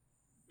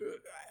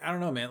I don't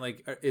know, man.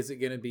 Like, is it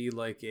going to be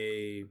like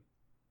a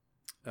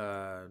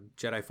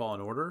Jedi Fallen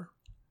Order?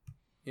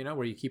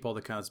 Where you keep all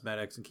the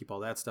cosmetics and keep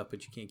all that stuff,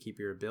 but you can't keep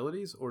your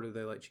abilities, or do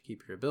they let you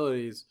keep your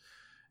abilities,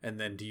 and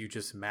then do you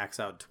just max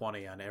out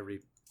 20 on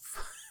every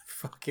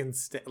fucking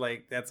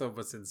like that's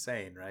almost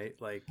insane, right?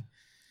 Like,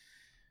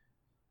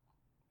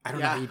 I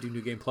don't know how you do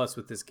New Game Plus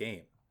with this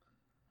game.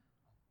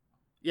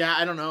 Yeah,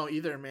 I don't know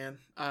either, man.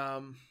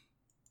 I'm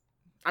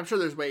sure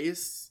there's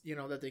ways,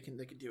 that they can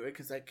do it,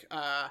 because like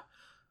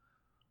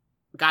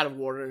God of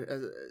War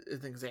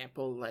as an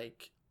example,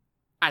 like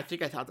I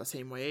think I thought the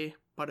same way,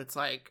 but it's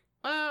like,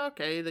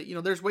 okay,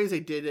 that there's ways they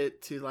did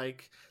it to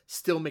like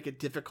still make it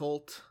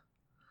difficult,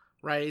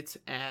 right?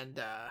 And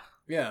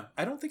yeah,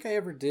 I don't think I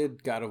ever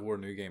did God of War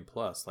New Game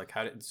Plus. Like,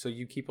 so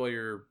you keep all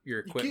your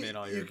equipment,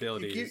 all your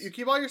abilities. You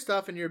keep all your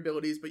stuff and your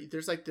abilities, but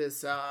there's like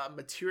this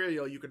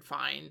material you can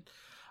find.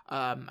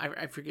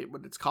 I forget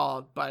what it's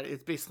called, but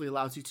it basically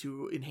allows you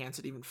to enhance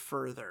it even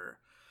further.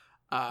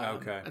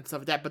 Okay. And stuff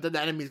like that. But then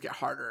the enemies get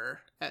harder,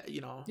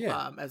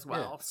 as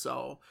well. Yeah.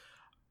 So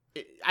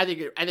I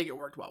think it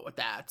worked well with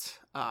that.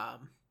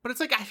 But it's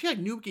like I feel like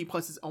New Game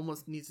Plus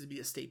almost needs to be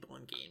a staple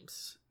in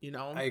games.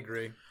 I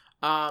agree.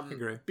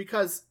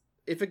 Because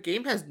if a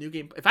game has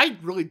if I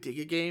really dig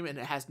a game and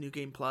it has New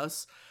Game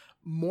Plus,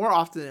 more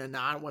often than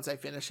not, once I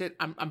finish it,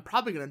 I'm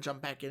probably gonna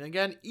jump back in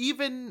again,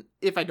 even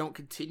if I don't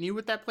continue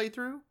with that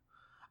playthrough.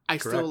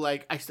 It's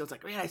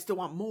like, man, I still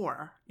want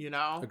more.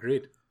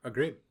 Agreed.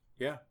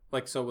 Yeah.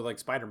 Like, so with like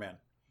Spider-Man.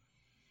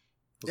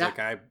 It's like,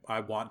 I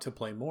want to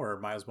play more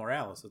Miles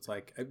Morales. It's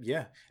like,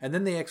 yeah. And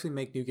then they actually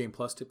make New Game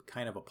Plus to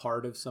kind of a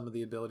part of some of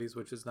the abilities,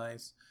 which is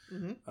nice.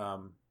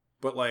 Mm-hmm.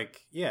 But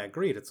like, yeah,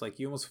 agreed. It's like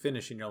you almost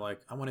finish and you're like,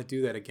 I want to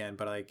do that again.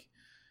 But like,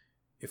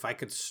 if I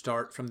could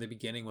start from the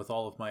beginning with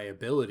all of my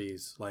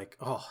abilities, like,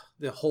 oh,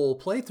 the whole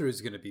playthrough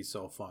is going to be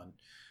so fun.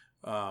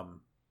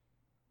 Man,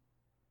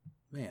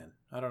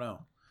 I don't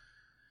know.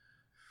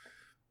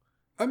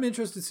 I'm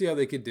interested to see how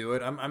they could do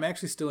it. I'm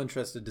actually still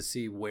interested to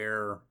see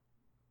where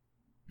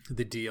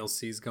the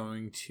DLC is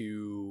going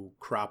to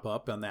crop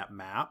up on that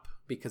map,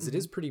 because it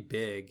is pretty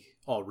big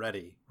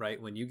already,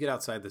 right? When you get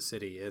outside the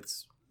city,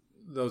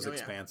 those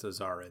expanses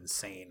are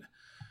insane.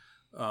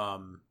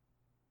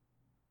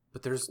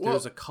 But there's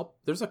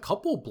a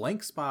couple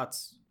blank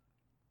spots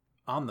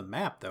on the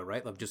map though,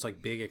 right? Like just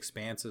like big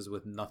expanses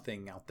with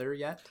nothing out there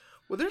yet.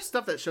 Well, there's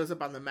stuff that shows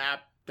up on the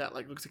map that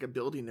like looks like a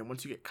building, and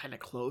once you get kind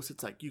of close,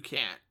 it's like you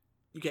can't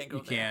go there.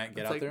 You can't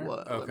get out there?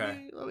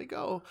 Okay. Let me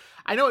go.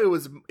 I know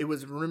it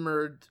was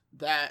rumored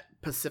that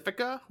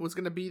Pacifica was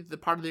going to be the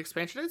part of the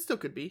expansion. It still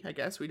could be, I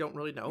guess. We don't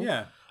really know.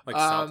 Yeah, like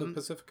south of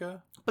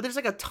Pacifica. But there's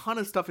like a ton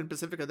of stuff in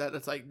Pacifica that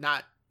it's like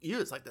not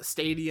used, like the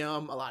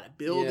stadium, a lot of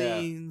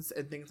buildings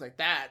and things like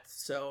that.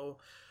 So,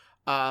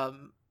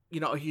 you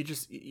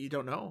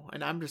don't know.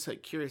 And I'm just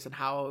like curious on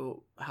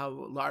how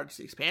large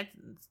the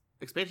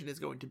expansion is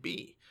going to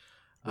be.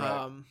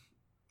 Right.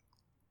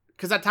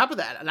 Because on top of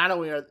that, not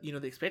only are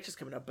the expansions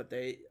coming up, but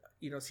they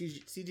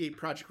CD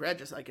Projekt Red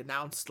just like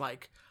announced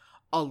like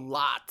a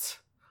lot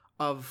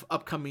of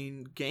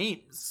upcoming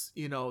games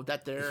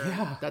that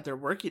they're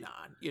working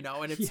on,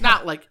 and it's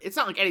not like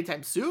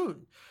anytime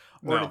soon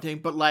or anything,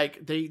 but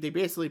like they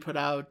basically put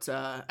out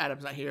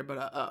Adam's not here, but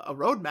a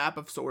roadmap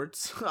of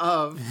sorts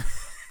of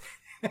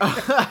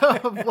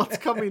of what's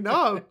coming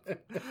up,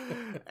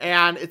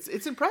 and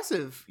it's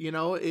impressive,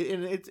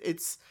 and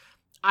it's.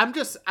 I'm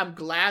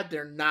glad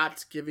they're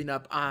not giving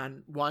up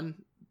on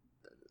one.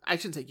 I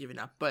shouldn't say giving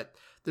up, but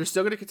they're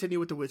still going to continue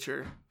with the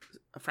Witcher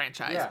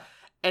franchise. Yeah.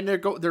 And they're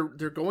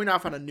going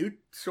off on a new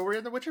story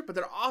of the Witcher, but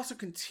they're also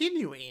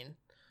continuing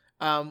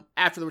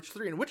after the Witcher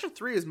 3. And Witcher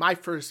 3 is my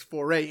first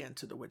foray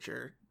into the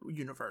Witcher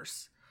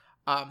universe.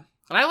 And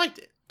I liked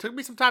it. Took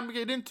me some time to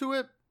get into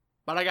it,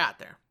 but I got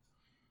there.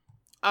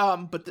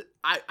 But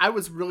I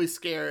was really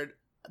scared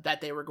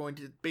that they were going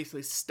to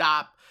basically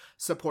stop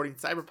supporting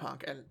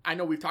Cyberpunk. And I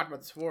know we've talked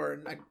about this before,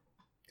 and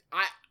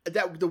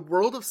that the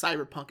world of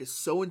Cyberpunk is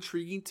so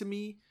intriguing to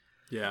me.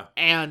 Yeah.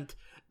 And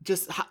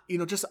just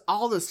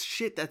all this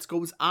shit that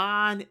goes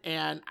on,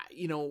 and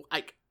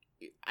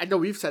I know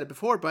we've said it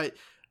before, but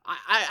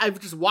I've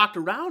just walked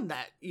around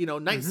that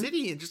Night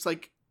City and just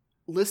like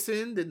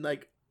listened and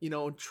like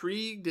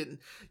intrigued and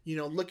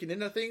looking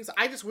into things.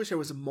 I just wish there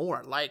was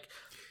more. Like,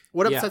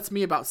 what upsets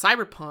me about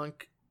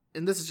Cyberpunk,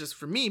 and this is just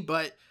for me,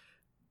 but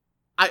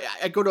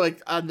I go to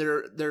like on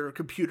their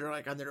computer,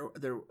 like on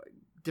their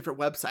different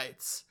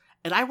websites,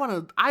 and I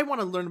want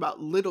to learn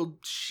about little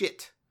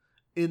shit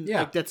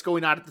like that's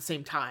going on at the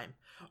same time,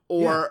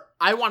 or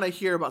I want to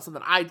hear about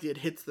something I did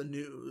hits the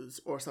news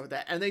or something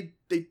like that, and they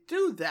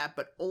do that,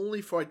 but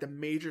only for like the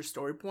major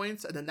story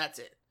points, and then that's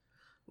it.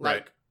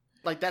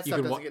 Like that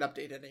stuff doesn't get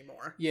updated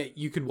anymore. Yeah,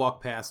 you can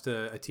walk past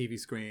a TV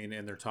screen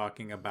and they're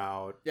talking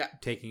about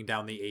taking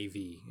down the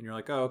AV, and you're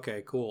like, oh,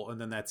 okay, cool,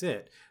 and then that's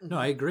it. Mm-hmm. No,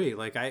 I agree.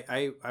 Like I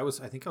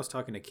think I was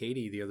talking to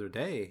Katie the other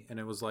day, and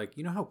it was like,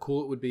 how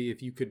cool it would be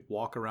if you could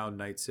walk around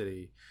Night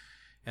City,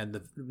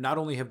 and not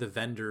only have the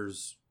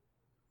vendors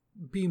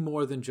be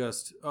more than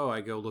just, oh,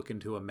 I go look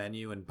into a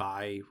menu and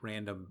buy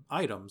random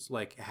items,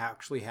 like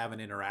actually have an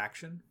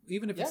interaction,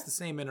 even if it's the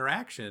same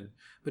interaction,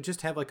 but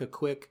just have like a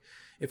quick,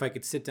 if I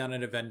could sit down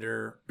at a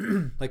vendor,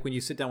 like when you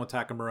sit down with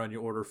Takamura and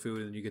you order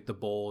food and you get the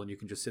bowl and you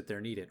can just sit there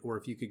and eat it. Or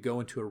if you could go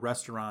into a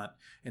restaurant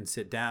and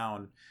sit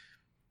down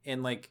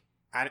and like,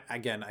 I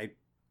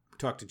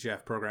talked to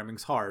Jeff,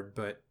 programming's hard,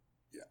 but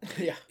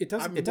it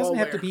doesn't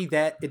have to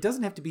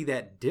be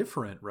that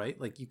different, right?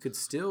 Like you could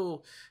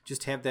still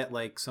just have that,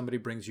 like somebody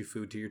brings you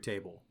food to your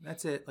table.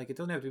 That's it. Like it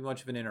doesn't have to be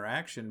much of an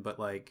interaction, but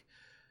like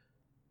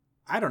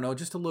I don't know,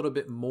 just a little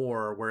bit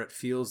more where it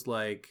feels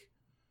like,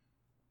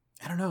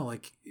 I don't know,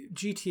 like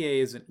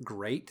GTA isn't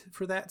great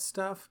for that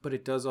stuff, but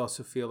it does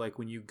also feel like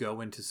when you go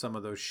into some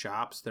of those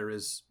shops, there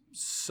is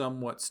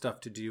somewhat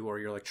stuff to do, or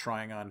you're like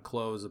trying on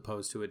clothes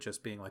opposed to it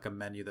just being like a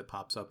menu that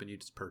pops up and you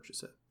just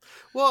purchase it.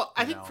 Well,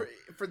 I think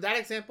for that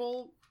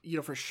example,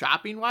 for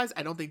shopping wise,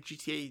 I don't think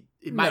GTA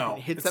in my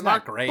opinion hits that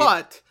mark. Great.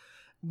 But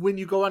when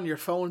you go on your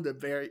phone,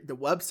 the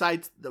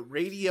websites, the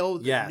radio,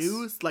 the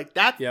news, like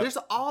that, there's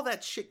all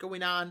that shit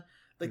going on.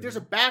 Like there's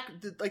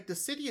the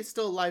city is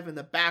still alive in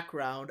the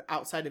background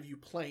outside of you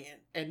playing.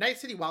 And Night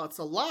City, while it's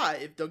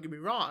alive, don't get me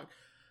wrong,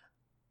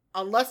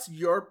 unless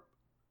you're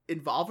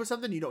involved with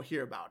something, you don't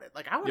hear about it.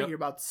 Like I want to hear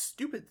about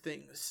stupid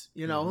things,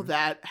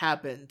 that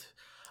happened.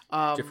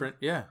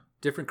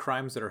 Different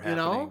crimes that are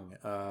happening.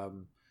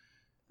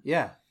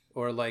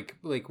 Or like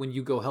when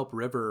you go help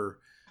River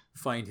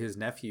find his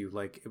nephew,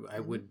 like I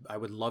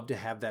would love to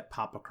have that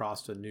pop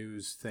across a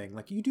news thing.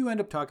 Like you do end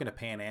up talking to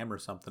Pan Am or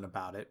something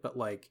about it, but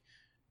like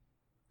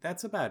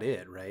that's about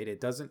it, right?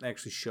 It doesn't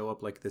actually show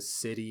up like the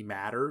city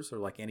matters or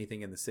like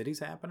anything in the city's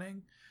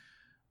happening.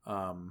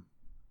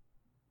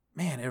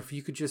 Man, if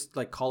you could just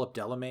like call up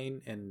Delamain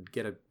and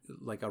get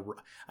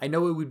I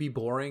know it would be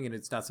boring and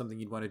it's not something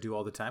you'd want to do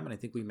all the time. And I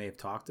think we may have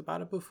talked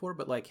about it before,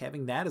 but like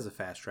having that as a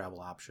fast travel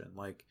option,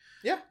 like,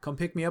 come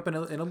pick me up in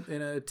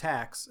a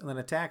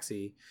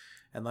taxi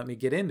and let me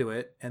get into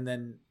it. And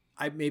then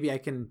I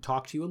can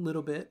talk to you a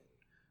little bit.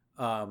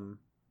 And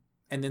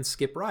then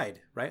skip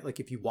ride, right?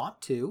 Like if you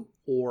want to,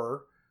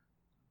 or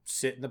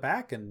sit in the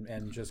back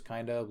and just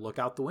kind of look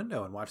out the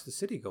window and watch the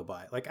city go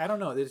by. Like, I don't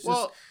know. It's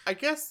I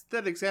guess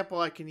that example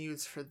I can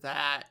use for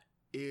that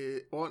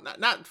is,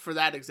 not for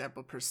that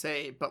example per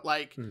se, but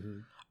like,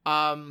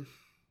 Last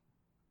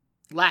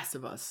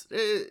of Us,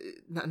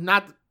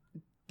 not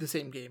the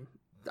same game,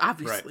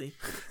 obviously,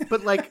 right.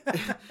 But like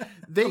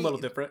they a little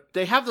different.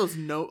 They have those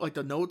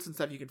the notes and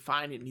stuff you can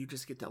find, and you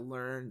just get to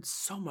learn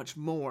so much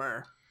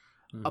more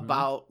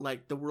about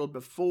like the world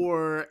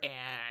before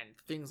and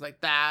things like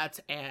that.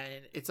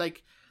 And it's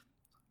like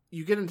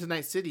you get into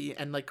Night City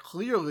and like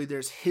clearly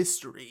there's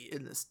history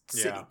in this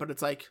city, but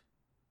it's like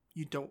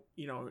you don't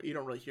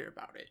really hear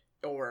about it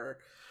or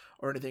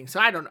anything. So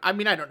I don't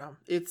know.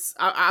 It's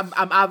I'm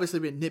obviously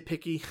being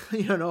nitpicky,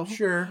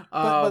 Sure.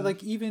 But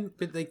like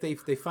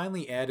they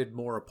finally added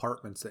more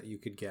apartments that you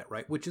could get,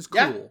 right? Which is cool.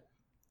 Yeah.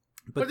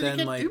 But then,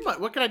 you can't do much.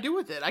 What can I do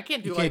with it? I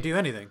can't do. You can't do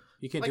anything.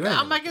 You can't do anything.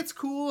 I'm like, it's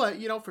cool,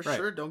 for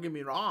sure. Don't get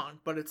me wrong,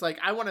 but it's like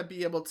I want to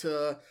be able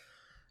to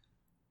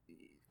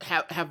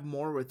have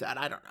more with that.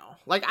 I don't know.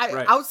 Like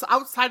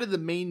outside of the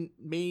main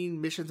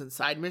missions and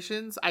side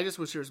missions, I just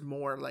wish there's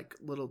more like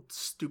little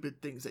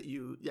stupid things that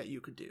you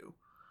could do.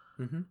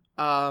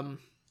 But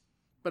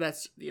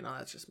that's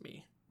that's just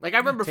me. Like I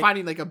remember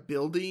finding like a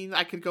building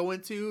I could go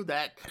into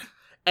that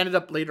ended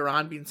up later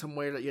on being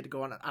somewhere that you had to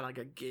go on like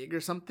a gig or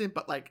something.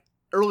 But like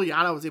early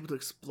on, I was able to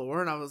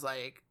explore, and I was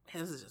like, hey,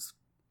 this is just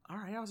all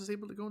right. I was just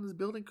able to go in this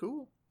building.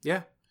 Cool.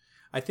 Yeah,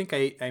 I think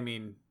I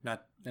mean,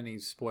 not any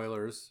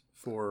spoilers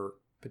for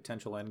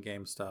potential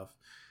endgame stuff.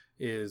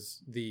 I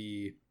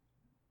think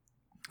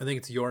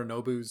it's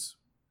Yorinobu's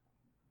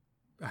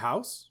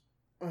house.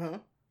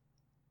 I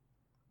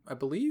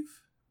believe.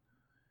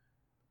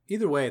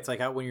 Either way, it's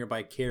like out when you're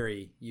by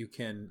Carrie,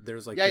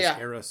 there's like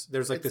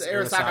this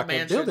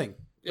Arasaka building,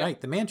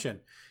 right? The mansion.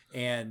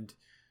 And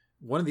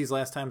one of these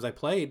last times I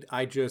played,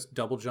 I just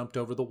double jumped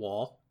over the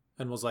wall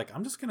and was like,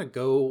 I'm just gonna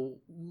go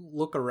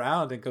look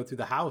around and go through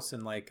the house,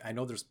 and like I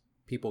know there's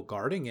people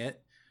guarding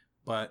it,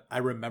 but I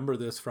remember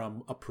this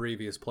from a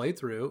previous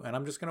playthrough, and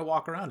I'm just gonna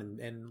walk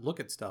around and look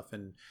at stuff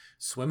and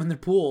swim in the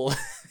pool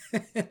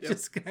and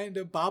just kind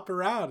of bop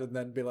around and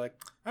then be like,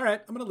 all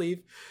right, I'm gonna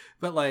leave.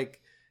 But like,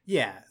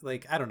 yeah,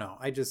 like I don't know.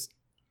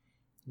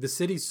 The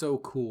city's so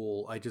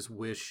cool. I just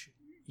wish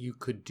you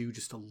could do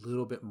just a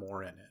little bit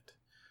more in it.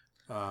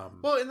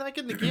 Well, and like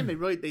in the game,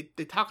 they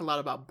talk a lot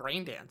about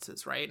brain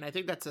dances, right? And I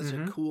think that's such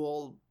a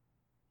cool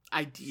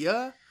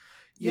idea,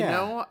 you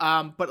know.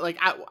 But like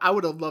I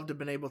would have loved to have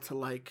been able to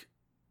like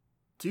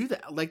do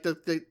that. Like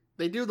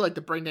they do like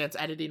the brain dance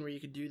editing where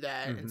you could do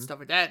that and stuff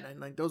like that, and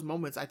like those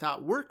moments I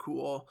thought were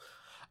cool.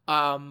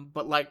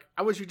 But like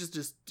I wish you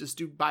just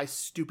do buy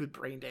stupid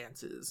brain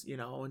dances,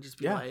 and just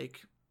be like,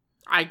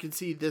 I can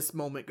see this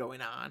moment going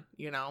on,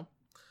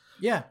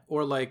 Yeah,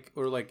 or like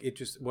it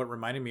just, what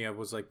reminded me of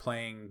was like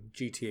playing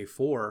GTA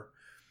 4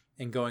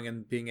 and going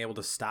and being able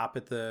to stop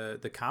at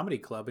the comedy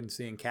club and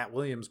seeing Cat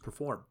Williams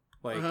perform.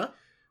 Like,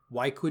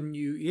 why couldn't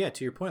you?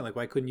 To your point, like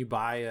why couldn't you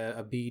buy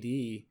a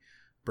BD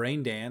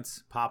brain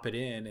dance, pop it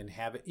in, and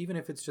have it, even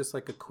if it's just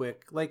like a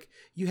quick, like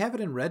you have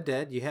it in Red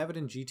Dead, you have it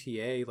in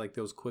GTA, like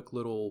those quick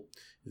little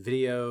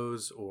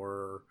videos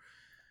or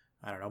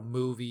I don't know,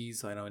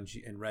 movies. I know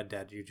in Red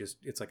Dead,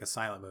 it's like a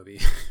silent movie,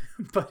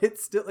 but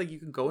it's still like you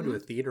can go into a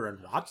theater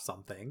and watch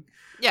something.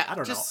 Yeah, I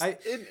don't know.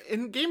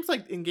 In games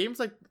like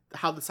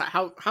how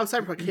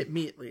Cyberpunk hit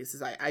me at least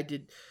is I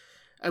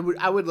would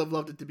have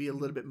loved it to be a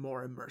little bit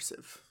more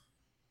immersive,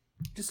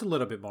 just a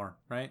little bit more,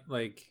 right?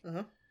 Like,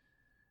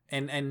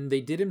 And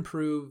they did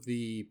improve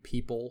the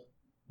people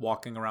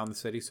walking around the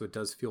city, so it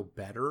does feel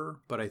better,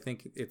 but I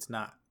think it's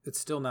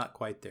still not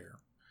quite there.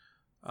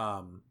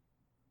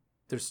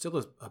 There's still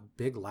a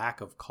big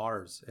lack of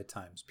cars at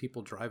times,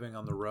 people driving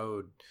on the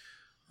road.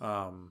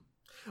 Well,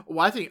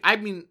 I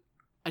mean,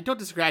 I don't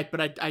disagree,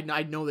 but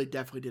I know they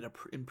definitely did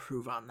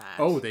improve on that.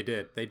 Oh, they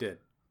did,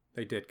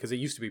 because it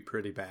used to be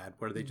pretty bad,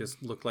 where they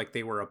just looked like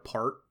they were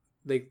apart.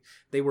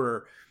 They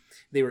were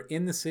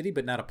in the city,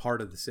 but not a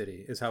part of the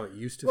city, is how it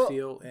used to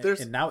feel.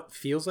 And now it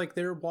feels like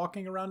they're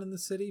walking around in the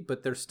city,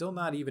 but they're still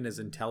not even as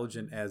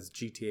intelligent as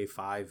GTA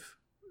 5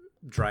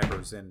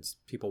 drivers and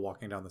people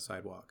walking down the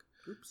sidewalk.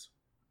 Oops.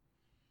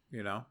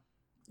 You know?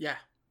 Yeah.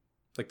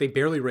 Like, they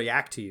barely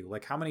react to you.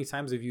 Like, how many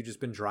times have you just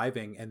been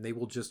driving and they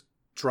will just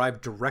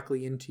drive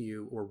directly into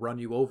you or run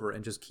you over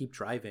and just keep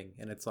driving?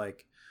 And it's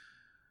like,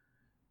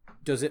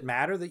 does it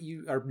matter that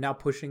you are now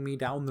pushing me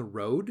down the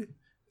road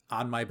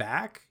on my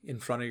back in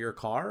front of your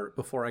car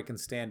before I can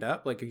stand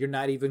up? Like, you're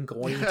not even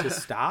going to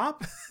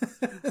stop?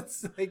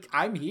 It's like,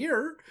 I'm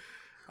here.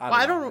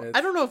 I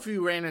don't know if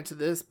you ran into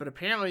this, but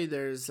apparently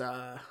there's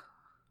one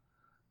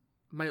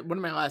of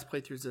my last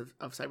playthroughs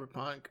of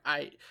Cyberpunk,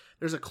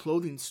 there's a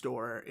clothing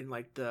store in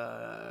like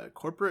the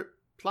corporate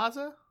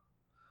plaza,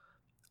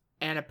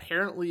 and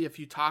apparently if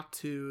you talk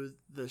to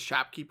the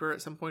shopkeeper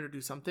at some point or do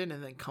something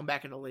and then come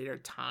back at a later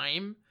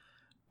time,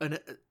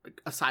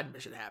 a side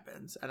mission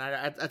happens, and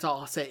that's all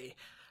I'll say.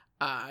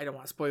 I don't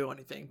want to spoil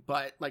anything,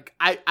 but like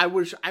I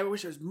wish there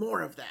was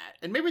more of that,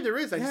 and maybe there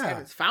is. I just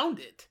haven't found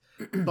it.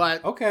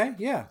 But okay,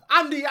 yeah.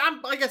 I'm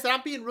like I said,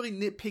 I'm being really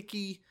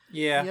nitpicky.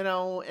 Yeah, you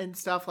know, and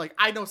stuff. Like,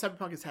 I know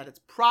Cyberpunk has had its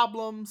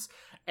problems,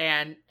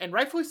 and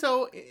rightfully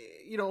so,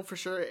 you know, for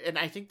sure. And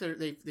I think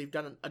they've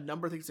done a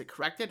number of things to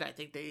correct it. I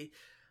think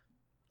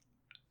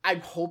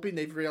I'm hoping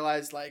they've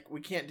realized, like,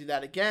 we can't do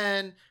that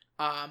again.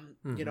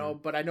 You know,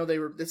 but I know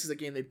this is a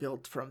game they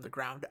built from the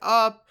ground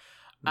up.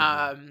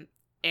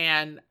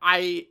 And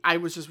I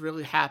was just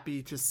really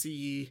happy to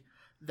see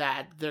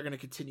that they're going to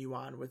continue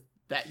on with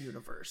that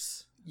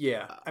universe.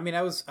 Yeah. I mean,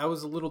 I was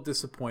a little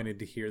disappointed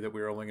to hear that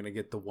we were only going to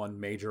get the one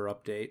major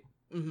update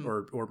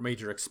or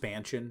major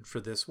expansion for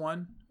this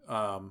one.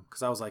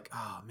 Cause I was like,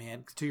 oh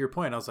man, to your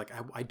point, I was like,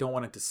 I don't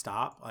want it to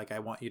stop. Like, I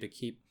want you to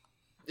keep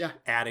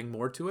adding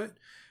more to it,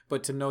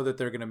 but to know that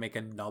they're going to make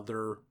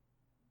another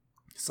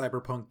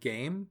Cyberpunk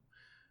game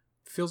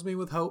fills me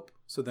with hope.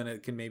 So then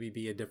it can maybe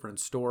be a different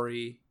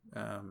story,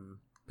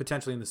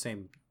 potentially in the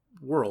same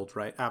world,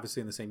 right?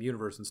 Obviously in the same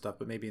universe and stuff,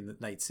 but maybe in the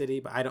Night City.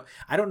 But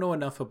I don't know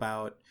enough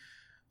about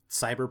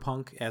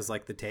Cyberpunk as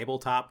like the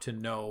tabletop to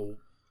know.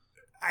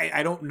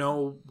 I don't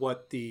know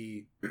what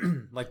the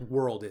like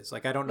world is.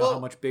 Like, I don't know how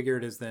much bigger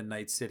it is than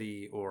Night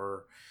City,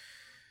 or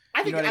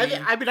I think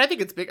I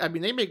think it's big. I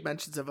mean, they make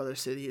mentions of other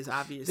cities,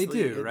 obviously. They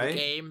do, in right? The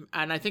game,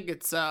 and I think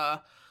it's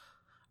out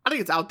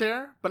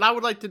there, but I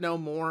would like to know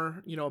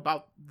more, you know,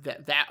 about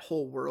that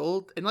whole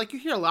world. And like, you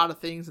hear a lot of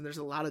things, and there is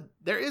a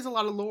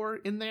lot of lore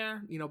in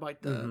there, you know,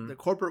 about the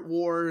corporate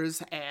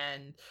wars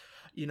and,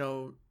 you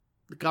know,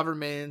 the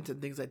government and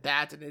things like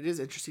that. And it is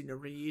interesting to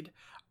read.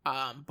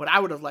 But I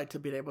would have liked to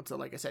be able to,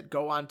 like I said,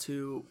 go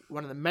onto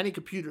one of the many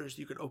computers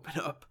you could open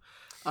up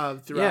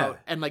throughout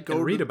and like go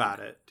and read about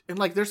it. And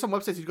like, there's some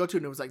websites you go to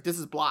and it was like, this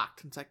is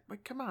blocked. And it's like,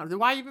 come on, then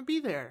why even be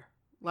there?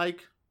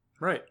 Like,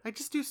 right. I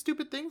just do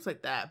stupid things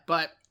like that.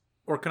 But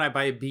or can I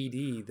buy a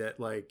BD that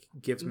like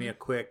gives me a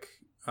quick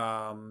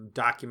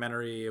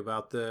documentary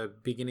about the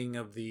beginning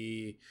of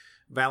the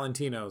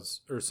Valentinos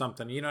or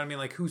something? You know what I mean?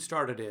 Like, who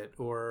started it?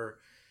 Or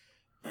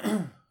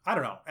I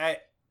don't know. I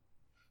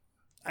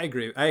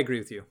agree. I agree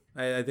with you.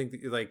 I think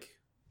like,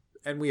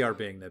 and we are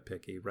being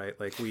nitpicky, right?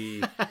 Like,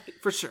 we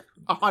for sure,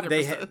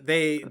 100%.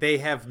 They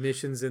have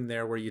missions in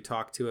there where you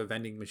talk to a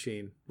vending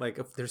machine. Like,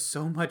 if there's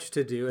so much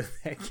to do in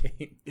that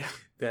game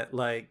that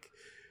like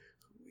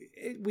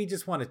we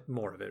just wanted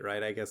more of it,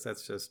 right? I guess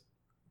that's just,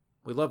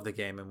 we love the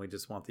game and we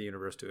just want the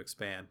universe to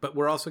expand. But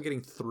we're also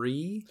getting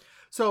 3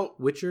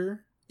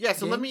 Witcher. Yeah.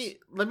 So games?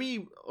 let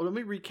me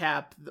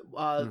recap.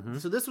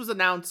 So this was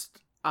announced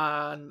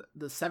on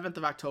the 7th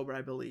of October,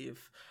 I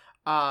believe.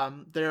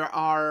 There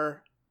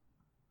are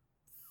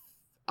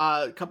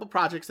a couple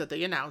projects that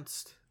they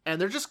announced, and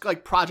they're just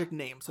like project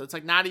names. So it's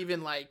like not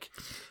even like,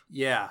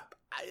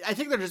 I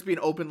think they're just being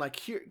open. Like,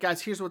 here,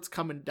 guys, here's what's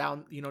coming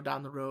down, you know,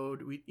 down the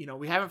road.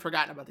 We haven't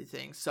forgotten about these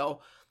things.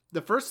 So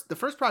the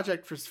first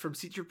project from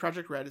CD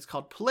Projekt Red is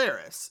called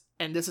Polaris,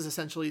 and this is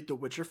essentially The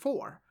Witcher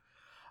 4.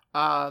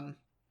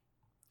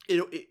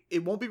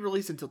 It won't be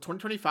released until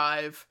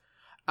 2025.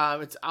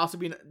 It's also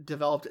being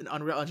developed in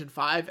Unreal Engine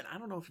 5, and I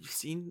don't know if you've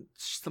seen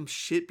some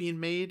shit being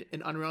made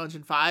in Unreal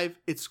Engine 5.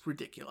 It's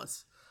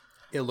ridiculous.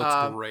 It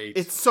looks great.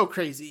 It's so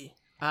crazy.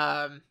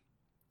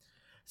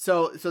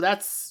 So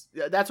that's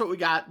what we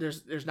got.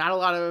 There's not a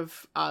lot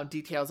of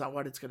details on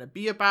what it's going to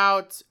be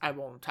about. I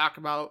won't talk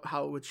about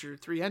how Witcher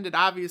 3 ended,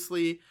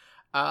 obviously.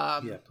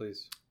 Yeah,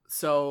 please.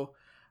 So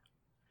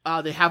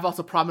they have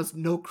also promised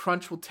no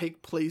crunch will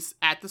take place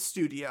at the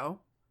studio.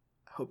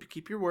 I hope you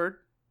keep your word.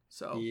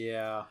 So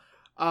yeah.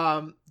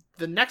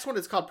 The next one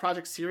is called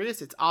Project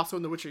Sirius. It's also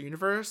in the Witcher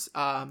universe.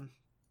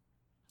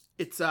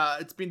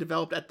 It's being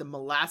developed at the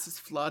Molasses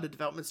Flood, a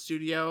development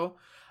studio,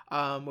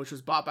 which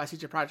was bought by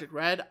CJ Project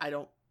Red. I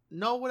don't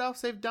know what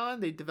else they've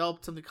done. They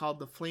developed something called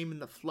The Flame in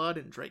the Flood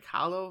and Drake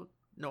Hollow.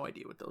 No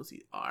idea what those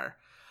are.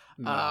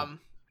 No.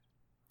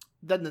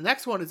 Then the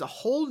next one is a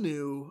whole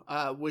new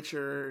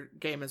Witcher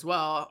game as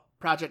well,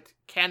 Project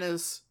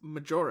Canis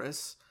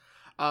Majoris.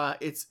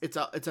 It's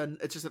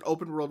just an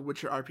open world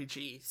Witcher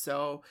RPG.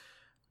 So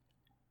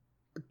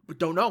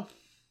don't know.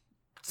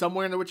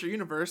 Somewhere in the Witcher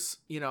universe,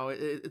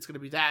 it's going to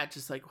be that.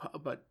 Just like,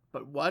 but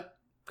what?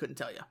 Couldn't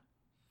tell you.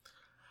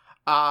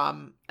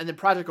 And then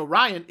Project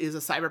Orion is a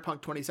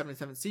Cyberpunk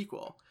 2077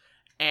 sequel,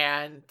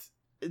 and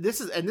this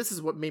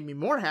is what made me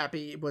more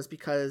happy was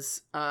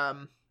because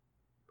of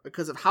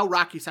how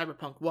rocky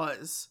Cyberpunk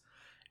was,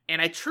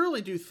 and I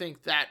truly do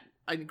think that.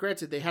 And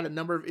granted, they had a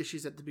number of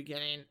issues at the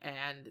beginning,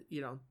 and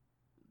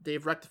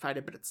they've rectified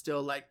it, but it's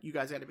still like you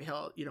guys got to be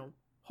held,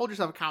 hold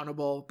yourself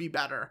accountable, be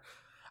better.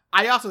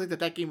 I also think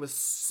that game was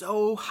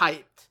so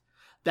hyped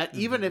that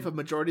even if a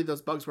majority of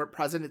those bugs weren't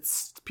present,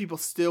 people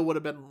still would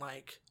have been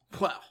like,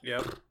 well,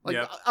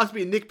 us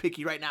being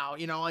nitpicky right now,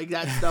 like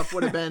that stuff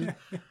would have been,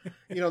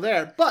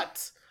 there.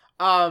 But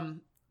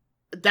like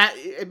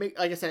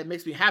I said, it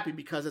makes me happy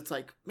because it's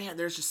like, man,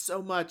 there's just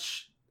so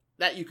much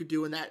that you could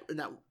do in that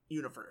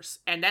universe,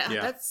 and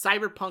that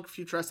cyberpunk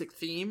futuristic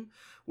theme,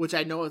 which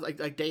I know is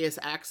like Deus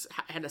Ex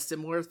had a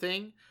similar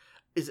thing,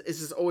 is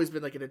just always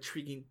been like an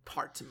intriguing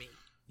part to me.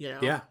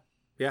 Yeah.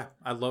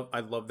 I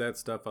love that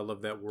stuff. I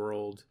love that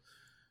world.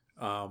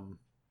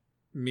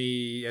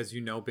 Me, as you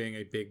know, being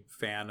a big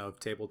fan of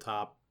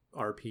tabletop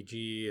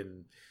RPG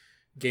and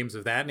games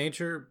of that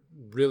nature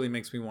really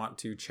makes me want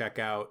to check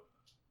out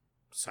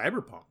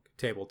Cyberpunk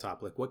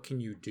tabletop. Like, what can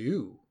you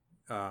do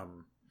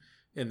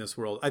in this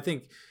world? I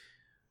think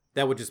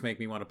that would just make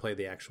me want to play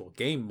the actual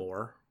game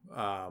more,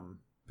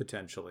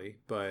 potentially.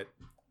 But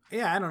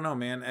yeah, I don't know,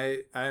 man.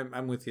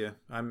 I'm with you.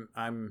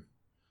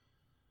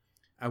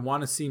 I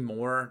want to see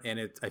more,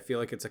 and I feel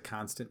like it's a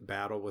constant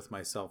battle with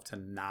myself to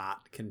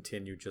not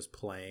continue just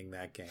playing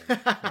that game.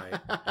 Right?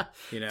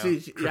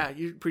 Jeez,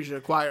 you preach to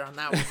the choir on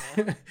that one,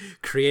 man.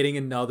 Creating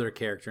another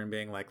character and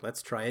being like,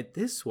 let's try it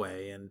this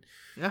way. And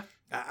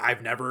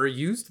I've never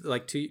used,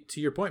 like, to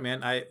your point,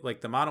 man. I like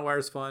the Monowire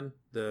is fun,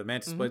 the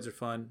Mantis Blades are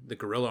fun, the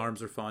Gorilla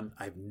Arms are fun.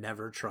 I've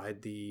never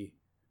tried the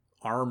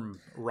arm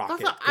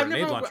rocket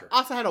grenade launcher.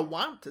 Also had a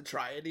want to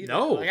try it either.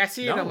 No, like I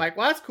see it, I'm like,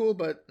 well, that's cool,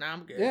 but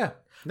I'm good. Yeah.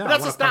 No, but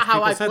that's just not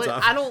how I play.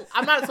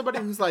 I'm not somebody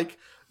who's like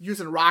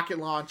using rocket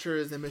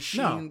launchers and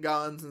machine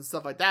guns and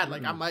stuff like that.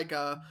 Like I'm like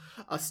a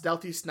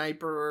stealthy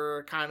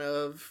sniper kind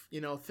of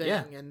thing.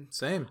 Yeah, and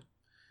same.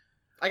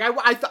 Like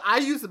I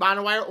used the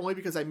Monowire only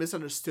because I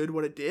misunderstood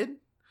what it did.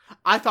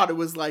 I thought it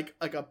was like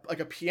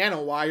a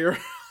piano wire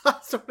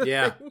sort of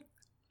thing.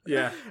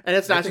 Yeah, and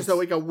it's not just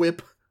like a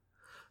whip.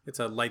 It's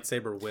a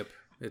lightsaber whip.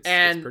 It's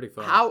pretty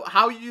fun.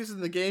 How you use it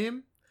in the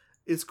game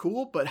is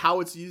cool, but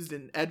how it's used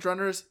in Edge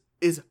Runners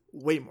is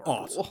way more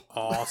cool.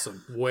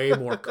 Awesome. Way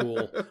more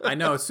cool. I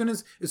know. As soon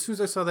as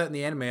I saw that in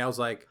the anime, I was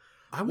like,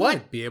 I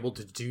want to be able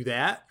to do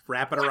that,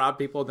 wrap it around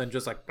people, then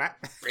just like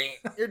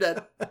you're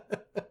dead.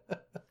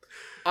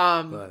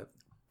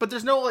 But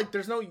there's no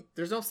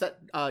set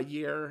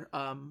year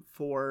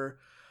for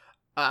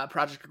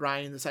Project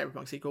Orion, the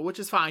Cyberpunk sequel, which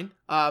is fine.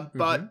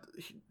 But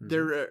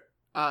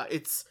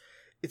it's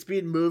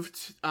being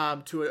moved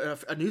to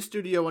a new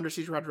studio under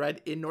CJ Project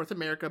Red in North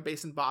America,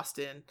 based in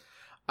Boston.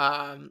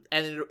 And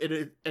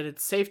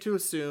it's safe to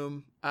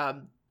assume,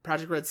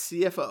 Project Red's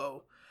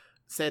CFO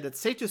said it's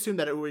safe to assume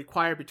that it will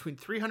require between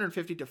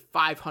 350 to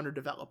 500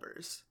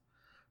 developers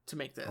to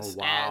make this. Oh,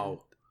 wow. And,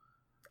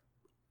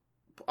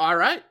 all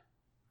right.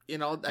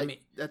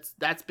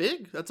 That's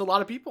big. That's a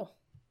lot of people.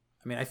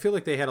 I mean, I feel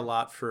like they had a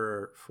lot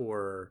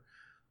for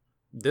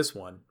this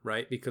one,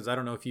 right? Because I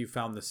don't know if you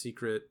found the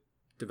secret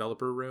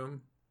developer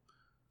room.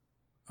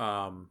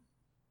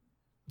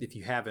 If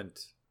you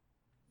haven't,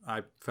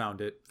 I found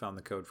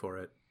the code for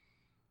it.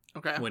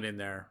 Okay. Went in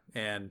there,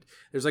 and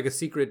there's like a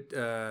secret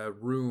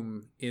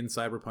room in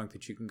Cyberpunk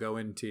that you can go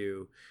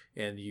into,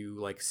 and you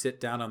like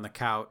sit down on the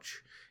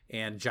couch,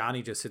 and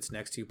Johnny just sits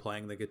next to you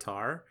playing the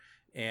guitar,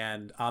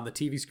 and on the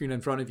TV screen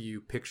in front of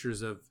you,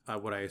 pictures of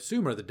what I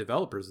assume are the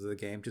developers of the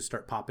game just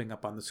start popping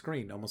up on the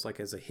screen, almost like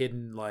as a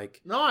hidden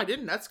like. No, I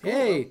didn't. That's cool.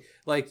 Hey,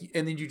 like,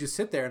 and then you just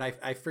sit there, and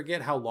I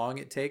forget how long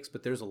it takes,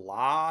 but there's a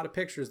lot of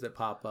pictures that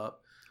pop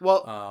up.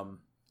 Well,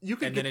 you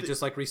can, and then it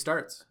just like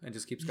restarts and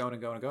just keeps going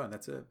and going and going.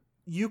 That's it.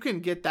 You can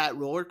get that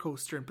roller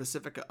coaster in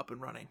Pacifica up and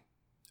running.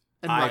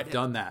 I've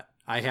done that.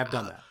 I have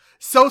done that.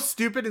 So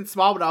stupid and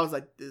small, but I was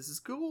like, "This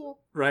is cool."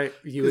 Right?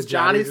 Because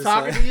Johnny's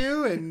talking to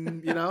you,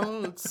 and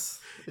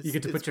it's you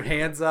get to put your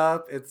hands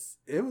up.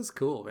 It was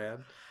cool,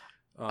 man.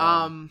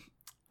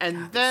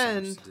 And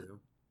then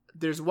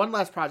there's one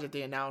last project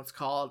they announced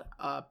called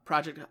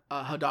Project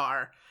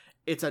Hadar.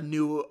 It's a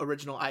new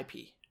original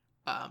IP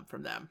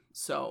from them.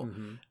 So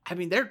I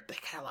mean, they got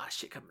a lot of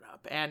shit coming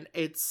up, and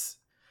it's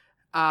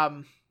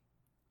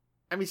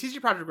I mean, CG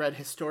Projekt Red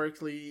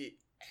historically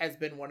has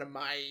been one of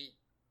my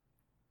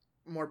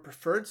more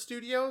preferred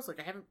studios.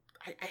 Like, I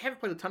haven't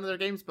played a ton of their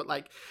games, but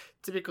like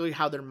typically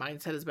how their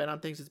mindset has been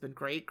on things has been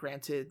great.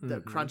 Granted, the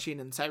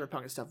crunching and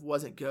Cyberpunk and stuff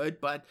wasn't good,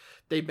 but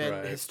they've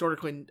been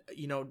historically,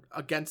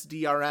 against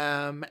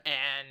DRM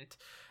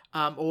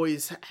and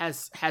always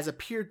has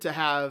appeared to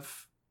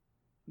have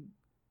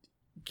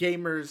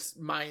gamers'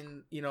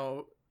 mind,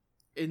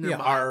 in their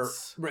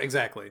minds.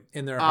 Exactly,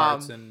 in their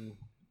hearts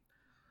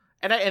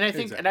And I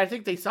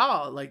think they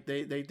saw like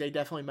they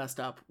definitely messed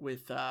up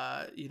with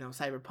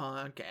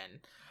Cyberpunk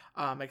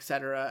and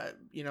etc.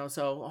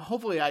 So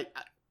hopefully I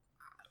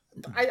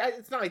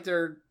it's not like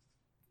they're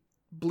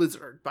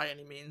Blizzard by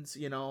any means.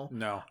 No,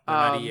 they're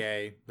not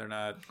EA. They're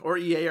not or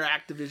EA or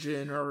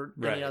Activision or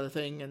any other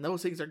thing. And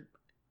those things are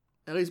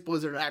at least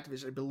Blizzard and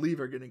Activision, I believe,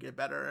 are going to get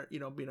better.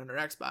 Being under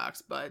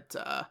Xbox, but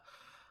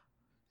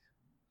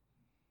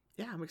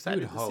I'm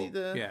excited to see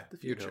the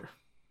future.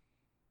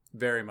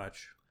 Very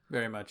much.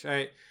 Very much.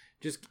 I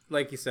just,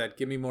 like you said,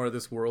 give me more of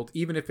this world,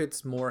 even if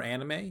it's more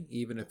anime,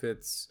 even if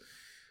it's,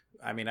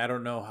 I mean, I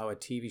don't know how a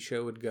TV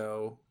show would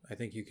go. I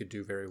think you could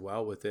do very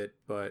well with it,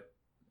 but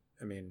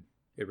I mean,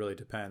 it really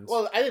depends.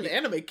 Well, I think the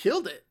anime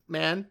killed it,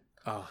 man.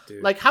 Oh,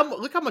 dude. Like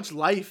look how much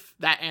life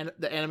the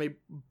anime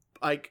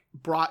like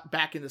brought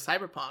back into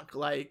Cyberpunk.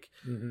 Like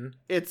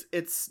it's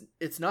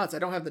nuts. I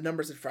don't have the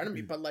numbers in front of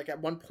me, but like at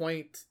one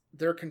point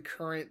their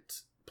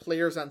concurrent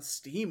players on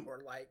Steam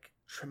were like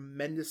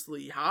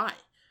tremendously high.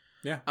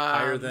 Yeah,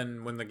 higher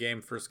than when the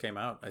game first came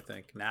out, I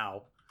think.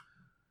 Now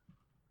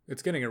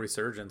it's getting a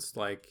resurgence.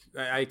 Like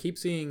I keep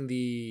seeing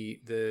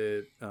the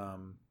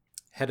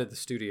head of the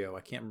studio.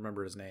 I can't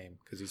remember his name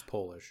because he's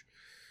Polish.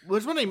 Well,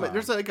 there's one name.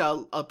 There's like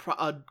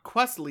a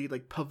quest lead,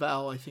 like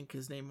Pavel, I think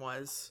his name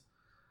was.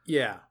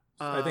 Yeah,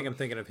 I think I'm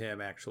thinking of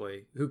him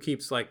actually. Who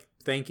keeps like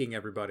thanking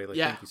everybody, like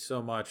thank you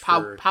so much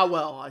for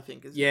Powell, I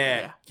think is.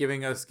 Yeah,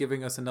 giving us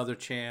another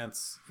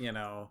chance.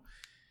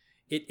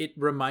 It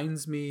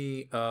reminds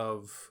me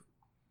of.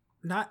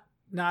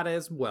 Not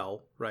as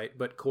well, right?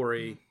 But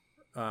Corey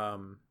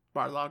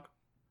Barlog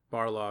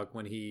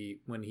when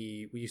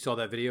you saw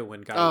that video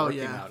when God of War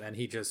came out, and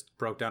he just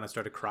broke down and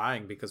started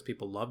crying because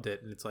people loved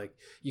it, and it's like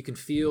you can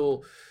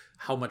feel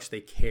how much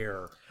they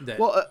care that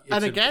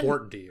it's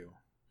important to you.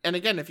 And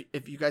again,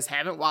 if you guys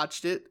haven't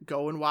watched it,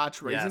 go and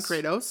watch Raising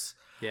Kratos.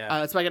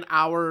 Yeah, it's like an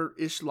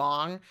hour-ish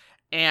long,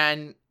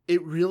 and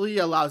it really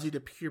allows you to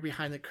peer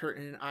behind the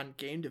curtain on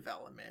game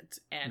development.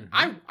 And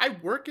I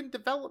work in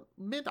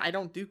development. I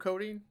don't do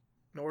coding,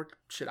 nor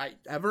should I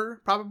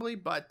ever probably,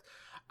 but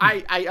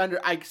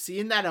I see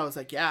in that, I was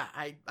like, yeah,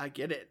 I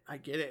get it. I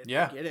get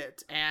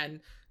it.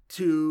 And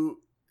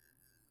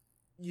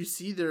you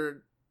see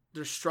their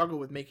struggle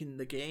with making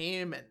the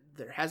game and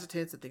their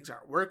hesitance that things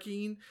aren't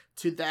working,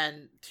 to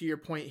your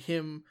point,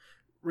 him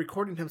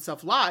recording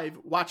himself live,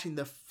 watching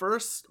the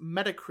first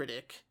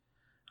Metacritic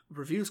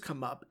reviews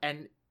come up,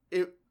 and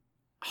it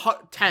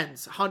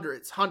tens,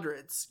 hundreds,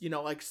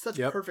 like such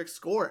perfect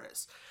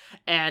scores.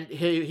 And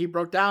he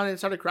broke down and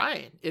started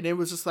crying, and it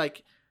was just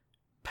like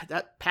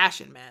that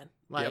passion, man.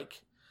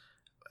 Like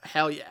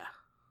hell yeah.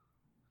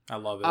 I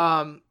love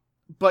it.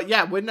 But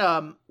yeah,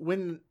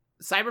 when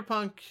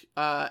Cyberpunk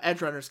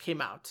Edgerunners came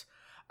out,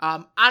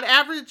 on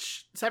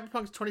average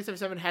Cyberpunk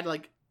 2077 had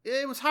like,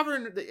 it was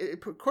hovering,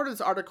 it recorded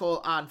this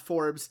article on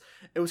Forbes,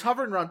 it was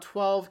hovering around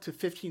 12 to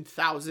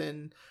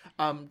 15,000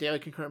 daily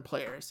concurrent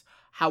players.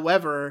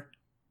 However,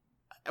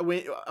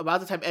 about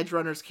the time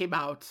Edgerunners came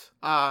out,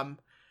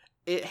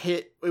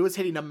 it was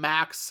hitting a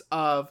max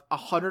of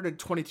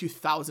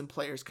 122,000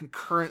 players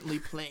concurrently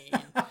playing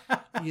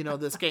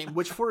this game,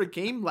 which for a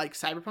game like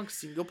Cyberpunk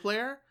single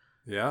player,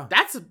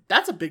 that's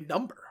a big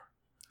number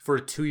for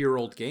a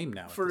 2-year-old game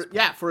now. For a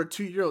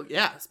 2-year-old,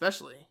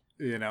 especially.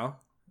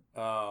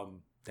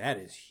 That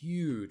is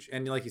huge.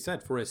 And like you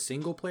said, for a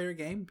single player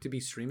game to be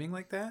streaming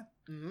like that,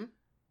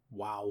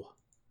 wow.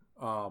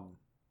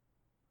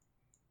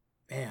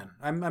 Man,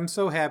 I'm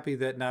so happy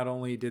that not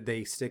only did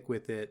they stick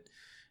with it,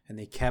 and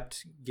they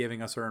kept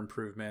giving us our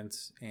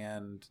improvements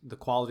and the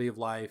quality of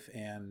life,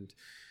 and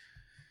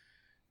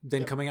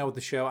then coming out with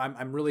the show.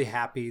 I'm really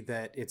happy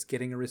that it's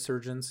getting a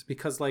resurgence,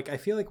 because like I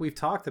feel like we've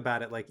talked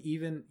about it. Like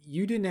even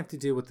you didn't have to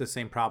deal with the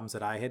same problems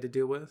that I had to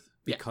deal with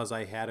because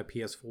I had a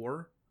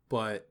PS4,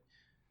 but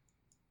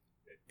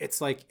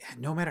it's like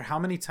no matter how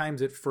many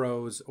times it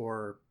froze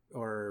or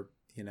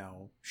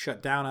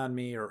shut down on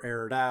me or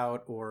errored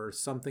out, or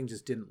something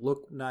just didn't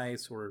look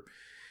nice, or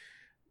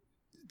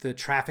the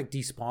traffic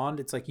despawned,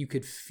 it's like you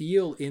could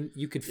feel it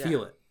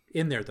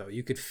in there, though.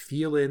 You could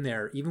feel in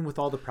there, even with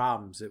all the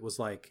problems. It was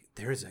like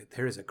there is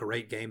a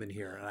great game in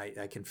here, and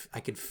I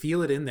can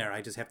feel it in there.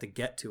 I just have to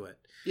get to it.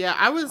 Yeah,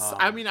 I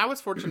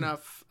was fortunate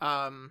enough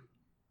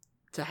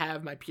to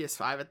have my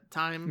PS5 at the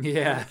time when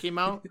it came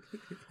out.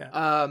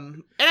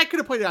 And I could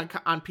have played it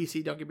on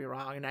PC, don't get me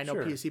wrong. And I know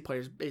PC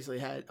players basically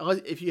had,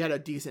 if you had a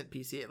decent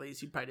PC at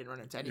least, you probably didn't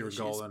run into any issues.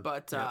 Golden.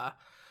 But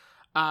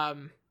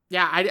I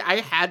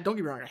had, don't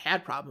get me wrong, I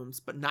had problems,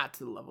 but not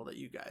to the level that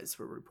you guys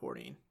were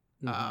reporting.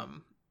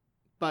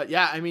 But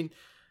yeah, I mean,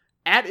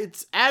 at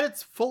its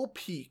full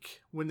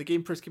peak when the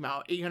game first came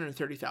out,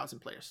 830,000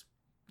 players.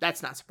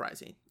 That's not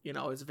surprising.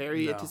 It's a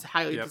very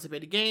highly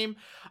anticipated game.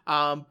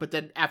 But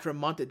then after a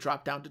month, it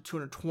dropped down to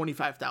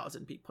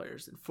 225,000 peak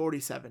players and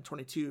 47,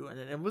 22. And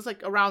then it was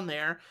like around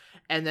there.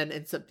 And then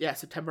in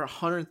September,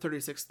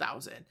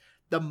 136,000.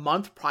 The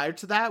month prior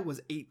to that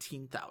was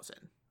 18,000.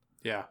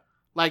 Yeah.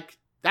 Like,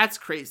 that's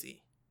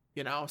crazy,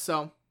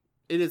 So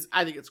it is.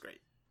 I think it's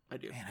great. I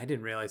do. Man, I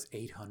didn't realize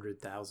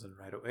 800,000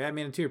 right away. I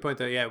mean, to your point,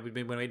 though, yeah, we've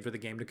been waiting for the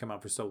game to come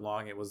out for so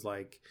long. It was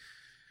like,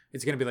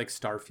 it's going to be like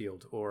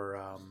Starfield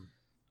or...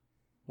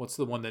 what's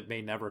the one that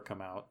may never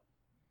come out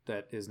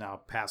that is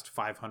now past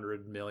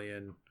 500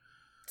 million?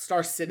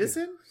 Star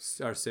Citizen?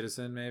 Star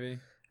Citizen, maybe?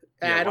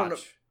 I don't know.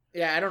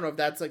 Yeah, I don't know if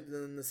that's like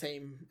in the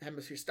same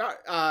hemisphere.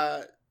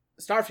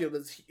 Starfield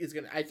is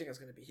gonna. I think it's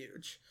gonna be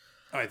huge.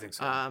 Oh, I think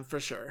so. For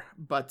sure.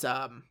 But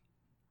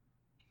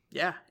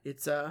yeah,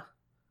 it's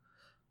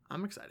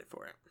I'm excited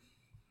for it.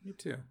 Me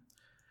too.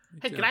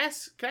 Hey, can I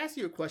ask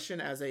you a question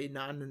as a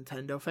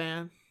non-Nintendo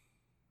fan?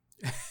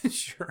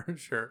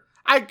 Sure.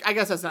 I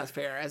guess that's not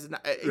fair.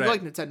 You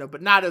like Nintendo,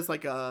 but not as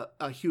like a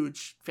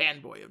huge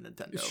fanboy of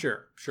Nintendo.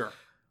 Sure.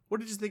 What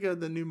did you think of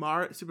the new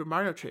Super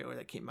Mario trailer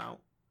that came out?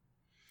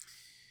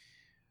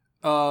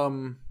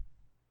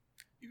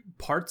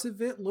 Parts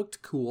of it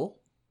looked cool.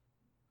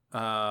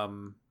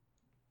 Some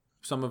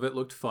of it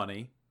looked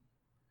funny.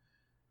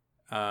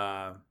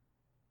 Don't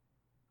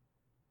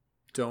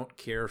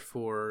care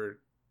for...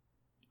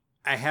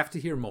 I have to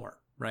hear more,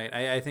 right?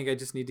 I think I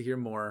just need to hear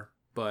more,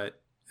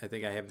 but I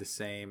think I have the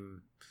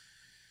same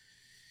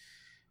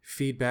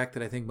feedback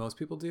that I think most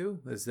people do,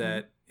 is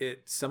that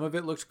some of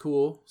it looked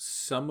cool.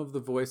 Some of the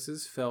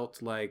voices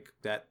felt like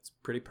that's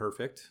pretty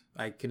perfect.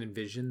 I can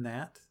envision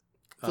that.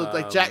 So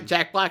like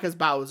Jack Black as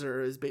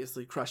Bowser is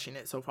basically crushing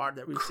it so far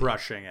that we've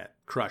crushing it.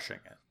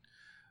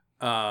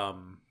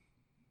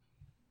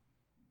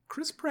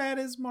 Chris Pratt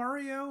as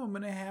Mario. I'm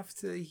gonna have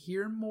to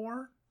hear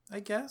more,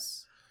 I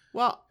guess.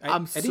 Well,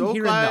 I'm so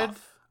glad.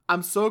 Enough.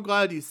 I'm so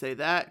glad you say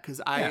that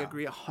because I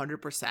agree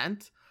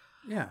 100%.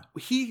 Yeah,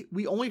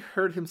 we only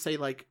heard him say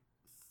like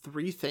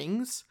 3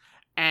 things,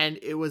 and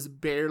it was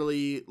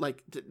barely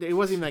like it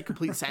wasn't even like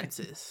complete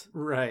sentences.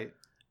 Right.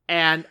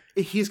 And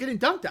he's getting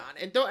dunked on,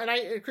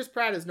 and Chris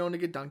Pratt is known to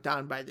get dunked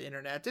on by the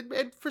internet,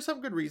 and for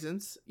some good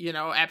reasons,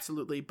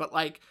 absolutely. But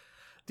like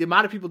the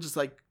amount of people just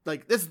like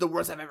this is the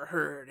worst I've ever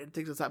heard, and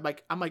things like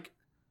that. I'm like,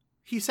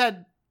 he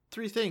said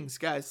 3 things,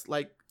 guys.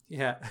 Like,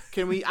 yeah,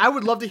 can we? I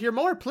would love to hear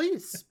more,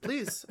 please.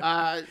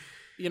 I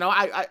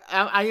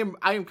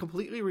am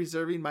completely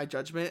reserving my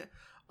judgment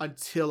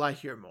until I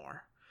hear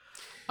more.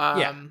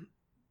 And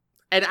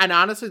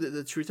honestly,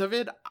 the truth of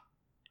it.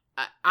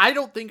 I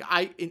don't think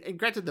and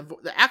granted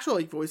the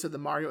actual voice of the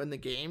Mario in the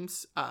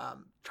games,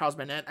 Charles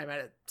Bennett, I might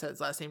have said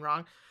his last name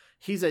wrong.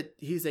 He's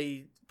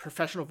a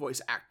professional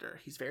voice actor.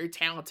 He's very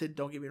talented.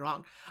 Don't get me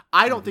wrong.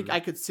 I don't think I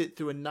could sit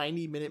through a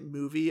 90-minute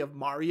movie of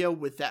Mario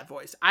with that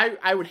voice.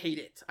 I would hate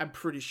it. I'm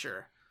pretty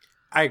sure.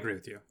 I agree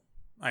with you.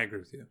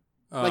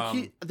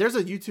 Like there's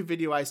a YouTube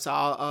video I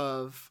saw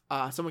of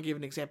someone gave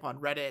an example on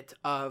Reddit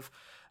of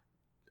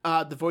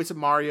the voice of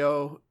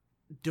Mario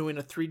doing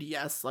a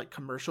 3DS like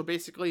commercial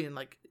basically, and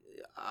like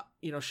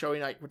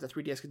showing like what the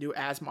 3DS could do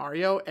as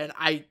Mario, and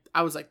I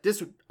was like,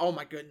 this would, oh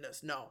my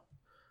goodness, no,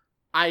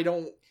 I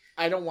don't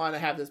want to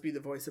have this be the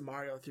voice of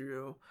Mario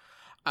through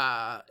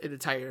an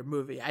entire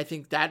movie. I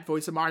think that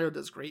voice of Mario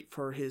does great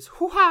for his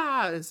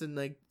hoo-ha's and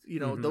like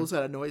those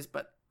kind of noise,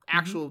 but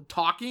actual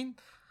talking,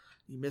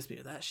 you miss me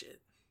with that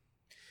shit.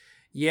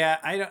 Yeah,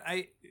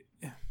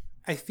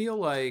 I feel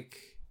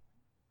like,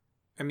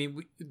 I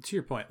mean, to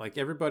your point, like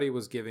everybody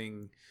was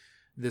giving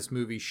this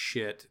movie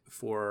shit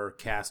for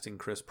casting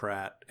Chris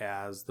Pratt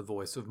as the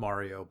voice of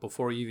Mario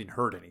before you even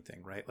heard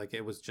anything, right? Like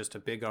it was just a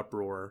big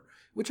uproar,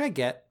 which I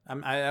get.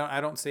 I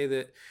don't say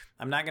that.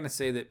 I'm not going to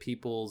say that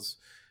people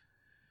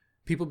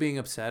being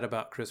upset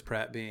about Chris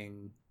Pratt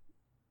being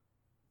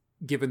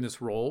given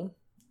this role.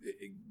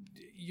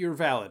 You're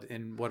valid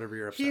in whatever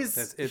you're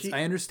upset.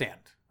 I understand.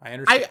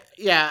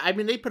 I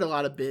mean, they put a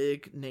lot of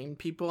big name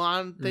people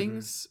on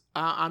things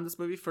on this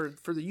movie for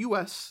the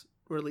U.S.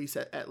 release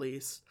at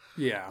least.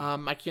 Yeah.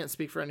 I can't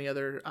speak for any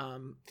other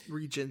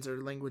regions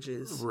or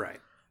languages. Right.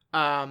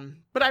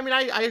 But I mean,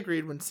 I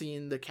agreed when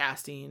seeing the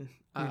casting.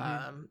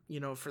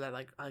 For that,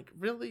 like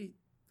really,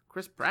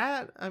 Chris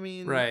Pratt. I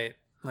mean, right.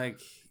 Like,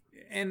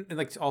 and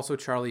like also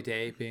Charlie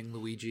Day being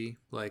Luigi.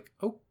 Like,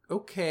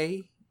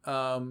 okay.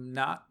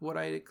 Not what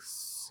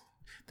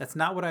that's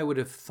not what I would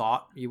have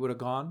thought you would have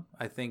gone.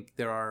 I think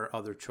there are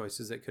other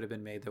choices that could have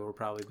been made that would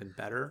probably been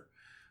better.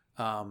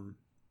 I'm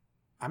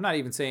not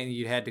even saying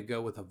you had to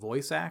go with a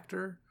voice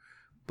actor,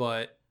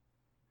 but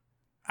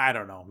I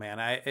don't know, man.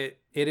 It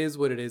is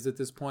what it is at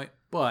this point.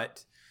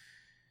 But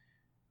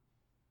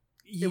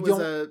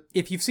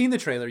if you've seen the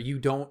trailer, you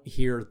don't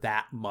hear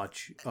that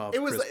much of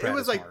Chris Pratt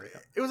as Mario.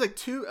 It was like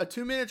a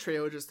 2-minute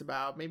trailer, just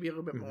about, maybe a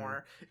little bit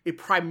more. It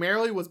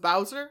primarily was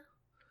Bowser.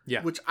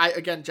 Yeah. Which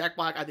Jack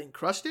Black, I think,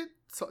 crushed it.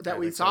 So that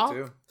we saw. So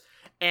too.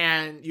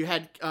 And you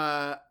had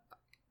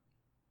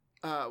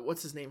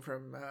what's his name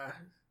from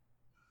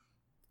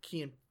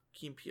Keegan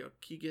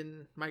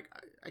Mike.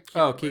 I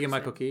can't Keegan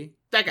Michael Key.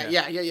 That guy.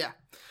 Yeah.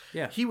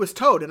 Yeah. He was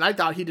Toad, and I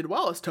thought he did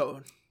well as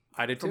Toad.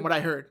 I did too. From what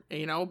I heard,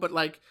 but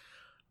like,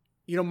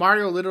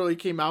 Mario literally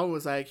came out and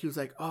was like,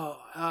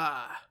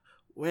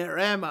 where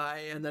am I?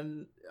 And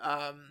then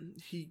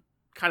he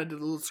kind of did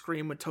a little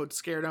scream when Toad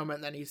scared him,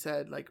 and then he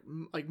said like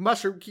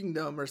Mushroom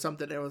Kingdom or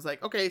something. And it was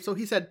like, okay, so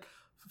he said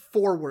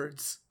 4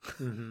 words.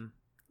 Mm-hmm.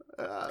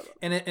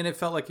 And it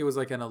felt like it was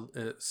like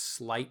a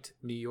slight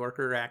New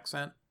Yorker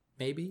accent,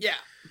 maybe. Yeah.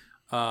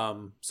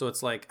 So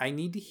it's like I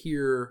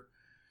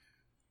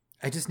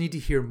just need to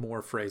hear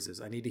more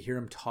phrases. I need to hear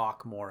him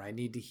talk more. I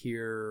need to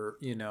hear,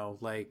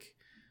 like,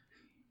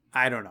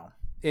 I don't know.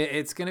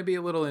 It's going to be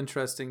a little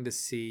interesting to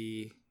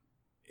see,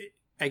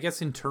 I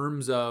guess, in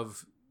terms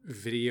of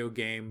video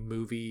game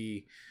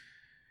movie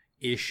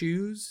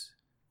issues.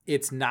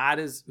 It's not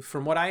as,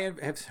 from what I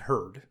have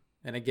heard,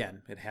 and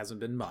again, it hasn't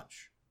been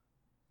much,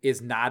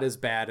 is not as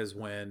bad as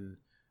when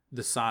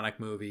the Sonic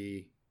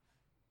movie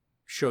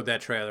showed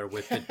that trailer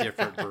with the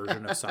different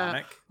version of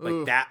Sonic.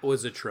 Like, that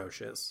was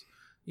atrocious.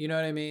 You know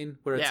what I mean?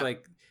 Where it's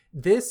like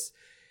this,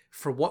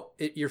 for what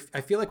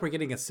I feel like we're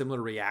getting a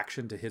similar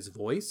reaction to his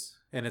voice,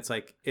 and it's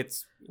like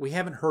we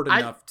haven't heard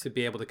enough to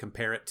be able to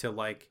compare it to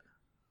like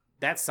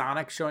that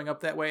Sonic showing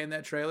up that way in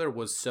that trailer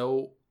was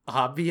so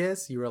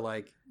obvious. You were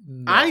like,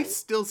 no. I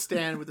still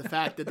stand with the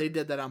fact that they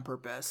did that on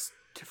purpose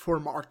for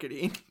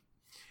marketing.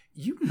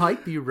 You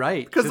might be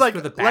right. Because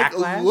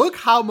look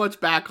how much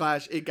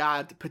backlash it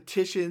got,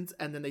 petitions,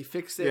 and then they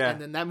fixed it, and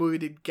then that movie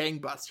did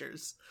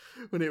gangbusters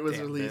when it was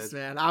released,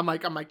 man. I'm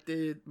like,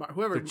 dude,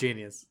 whoever. They're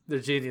genius. They're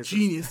geniuses.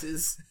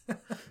 Geniuses.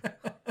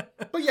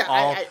 But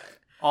yeah,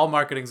 all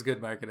marketing's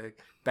good marketing.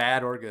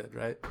 Bad or good,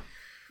 right?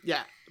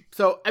 Yeah.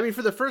 So, I mean,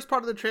 for the first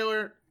part of the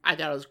trailer, I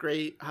thought it was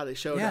great how they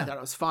showed it. I thought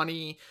it was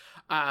funny.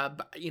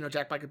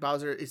 Jack Black and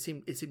Bowser, it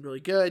seemed really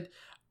good.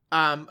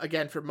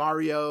 Again, for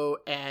Mario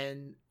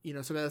and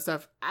some of that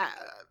stuff,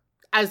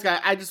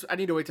 I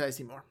need to wait till I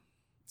see more.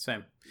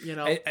 Same.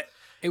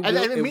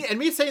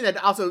 Me saying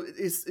that also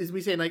is me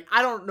saying like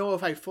I don't know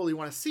if I fully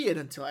want to see it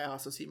until I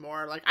also see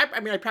more. Like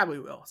I probably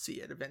will see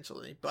it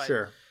eventually, but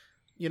sure.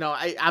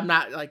 I'm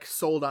not like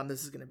sold on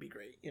this is going to be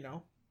great.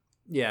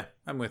 Yeah,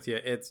 I'm with you.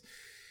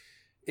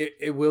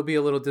 It will be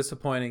a little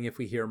disappointing if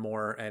we hear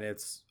more and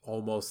it's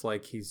almost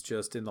like he's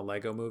just in the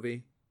Lego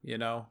movie.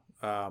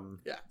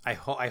 I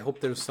hope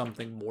there's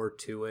something more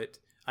to it.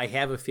 I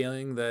have a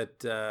feeling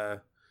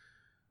that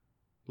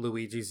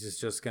Luigi's is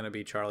just going to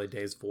be Charlie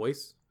Day's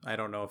voice. I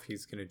don't know if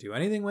he's going to do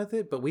anything with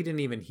it, but we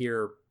didn't even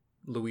hear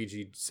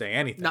Luigi say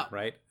anything,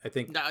 right? I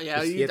think. No,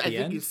 yeah, you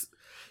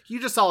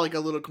just saw like a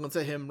little glimpse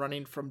of him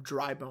running from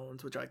Dry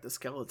Bones, which are like the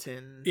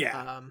skeleton.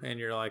 Yeah, and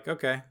you're like,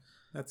 okay,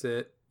 that's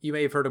it. You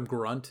may have heard him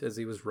grunt as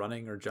he was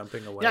running or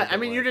jumping away. Yeah, I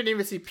mean, you didn't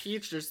even see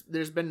Peach.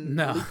 There's been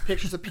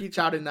pictures of Peach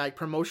out in like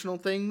promotional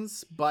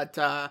things, but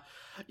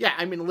yeah,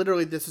 I mean,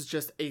 literally, this is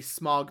just a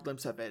small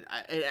glimpse of it.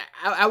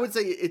 I would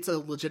say it's a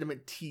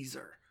legitimate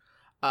teaser,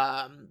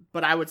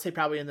 but I would say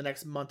probably in the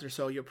next month or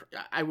so,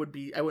 I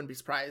wouldn't be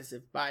surprised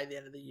if by the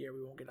end of the year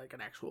we won't get like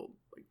an actual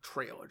like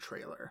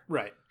trailer.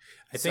 Right.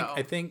 I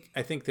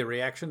think the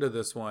reaction to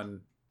this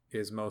one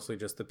is mostly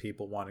just the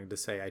people wanting to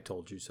say "I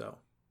told you so."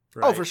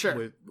 Right? Oh, for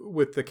sure.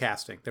 With the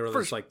casting, they were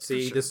just like,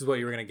 "See, this is what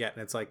you were going to get,"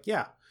 and it's like,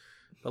 yeah,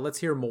 but let's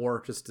hear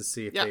more just to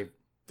see if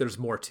there's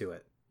more to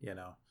it.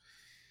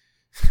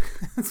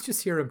 Let's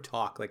just hear him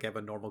talk, like have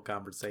a normal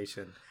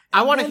conversation.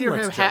 I want to hear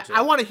him.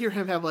 I want to hear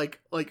him have like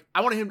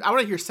I want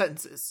to hear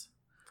sentences.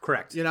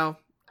 Correct. And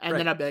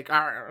then I'd be like, all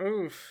right,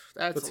 oof,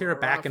 let's hear it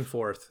back and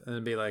forth, and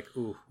then be like,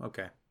 ooh,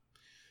 okay,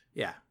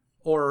 yeah,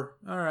 or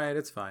all right,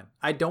 it's fine.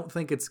 I don't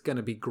think it's going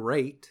to be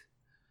great.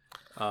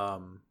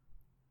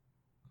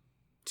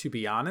 To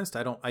be honest,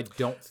 I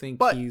don't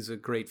think he's a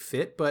great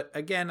fit. But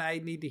again, I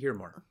need to hear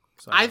more.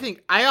 So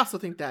I also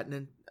think that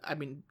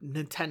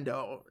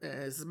Nintendo,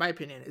 this is my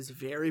opinion, is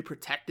very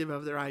protective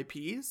of their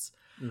IPs,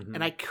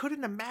 and I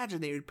couldn't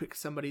imagine they would pick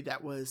somebody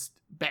that was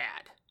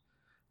bad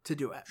to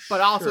do it.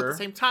 But also at the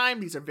same time,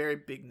 these are very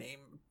big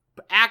name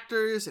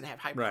actors and have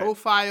high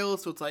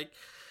profiles, so it's like,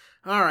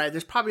 all right,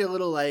 there's probably a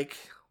little like,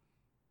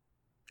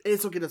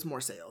 this will get us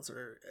more sales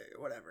or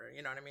whatever.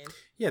 You know what I mean?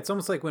 Yeah, it's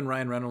almost like when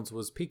Ryan Reynolds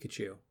was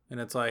Pikachu, and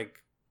it's like,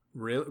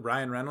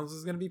 Ryan Reynolds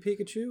is going to be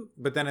Pikachu,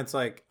 but then it's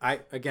like, I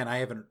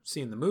haven't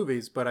seen the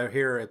movies, but I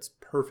hear it's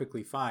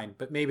perfectly fine.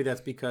 But maybe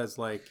that's because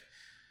like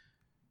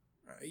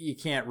you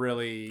can't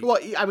really. Well,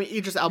 I mean,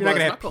 Idris Elba as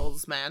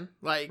Knuckles, man.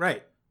 Like,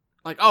 right.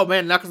 Like, oh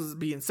man, Knuckles is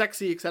being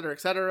sexy, et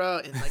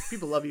cetera, and like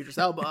people love Idris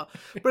Elba.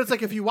 But it's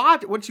like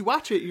once you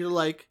watch it, you're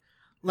like.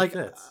 Like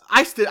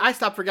I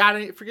stopped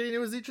forgetting it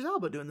was Idris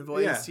Elba doing the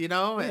voice,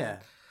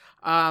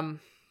 And,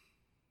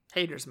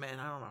 haters, man,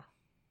 I don't know.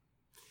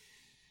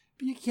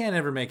 But you can't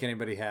ever make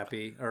anybody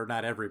happy, or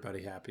not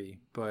everybody happy.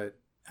 But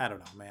I don't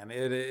know, man.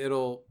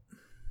 It'll.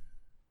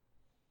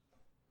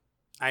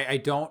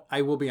 I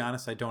will be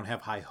honest. I don't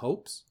have high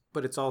hopes,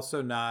 but it's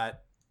also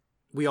not.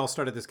 We all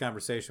started this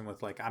conversation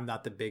with like, I'm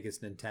not the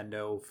biggest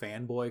Nintendo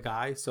fanboy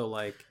guy, so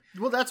like,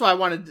 Well, that's why I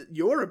wanted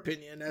your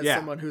opinion as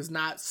someone who's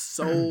not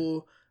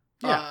so,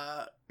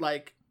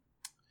 like,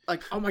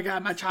 oh my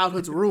God, my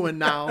childhood's ruined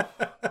now.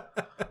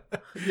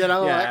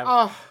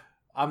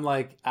 I'm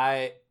like,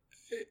 I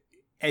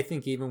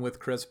think even with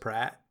Chris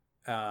Pratt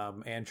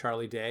and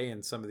Charlie Day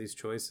and some of these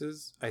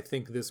choices, I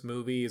think this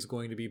movie is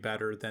going to be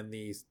better than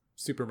the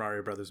Super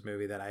Mario Brothers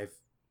movie that I've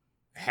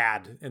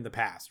had in the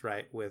past,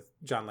 right? With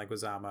John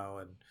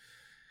Leguizamo, and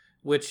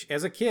which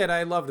as a kid,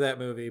 I loved that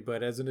movie,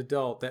 but as an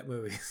adult, that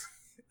movie,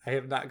 I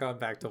have not gone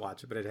back to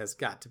watch it, but it has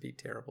got to be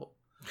terrible.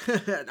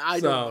 I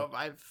don't know if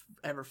I've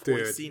ever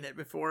fully seen it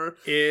before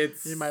in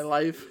my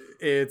life.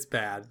 It's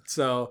bad.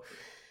 So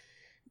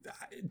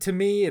to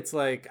me, it's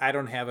like I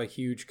don't have a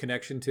huge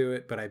connection to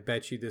it, but I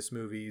bet you it's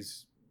going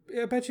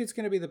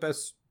to be the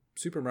best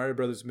Super Mario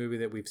Brothers movie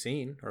that we've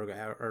seen or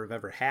have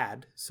ever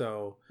had.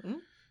 So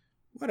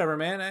whatever,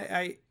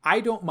 man. I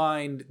don't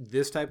mind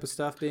this type of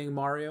stuff being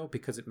Mario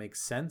because it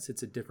makes sense.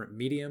 It's a different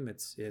medium.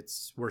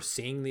 We're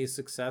seeing the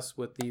success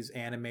with these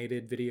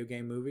animated video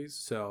game movies.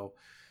 So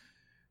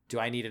do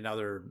I need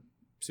another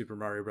Super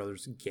Mario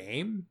Brothers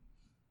game?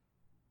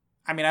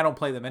 I mean, I don't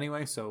play them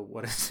anyway, so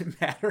what does it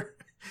matter?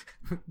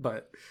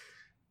 But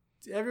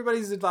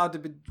everybody's allowed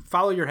to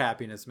follow your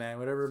happiness, man.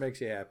 Whatever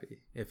makes you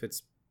happy. If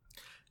it's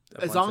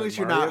as long as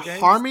you're not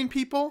harming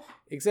people,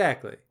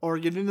 exactly, or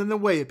getting in the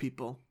way of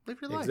people, live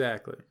your life.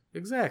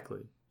 Exactly.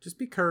 Just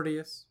be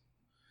courteous.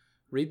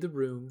 Read the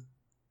room.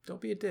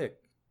 Don't be a dick.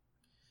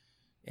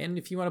 And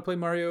if you want to play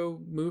Mario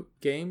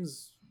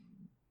games,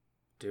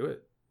 do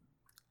it.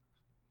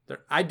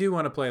 I do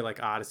want to play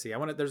like Odyssey.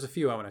 There's a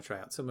few I want to try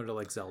out, similar to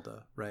like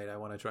Zelda, right? I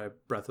want to try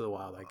Breath of the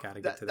Wild. I got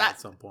to get to that at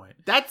some point.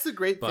 That's the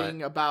great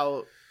thing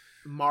about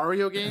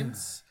Mario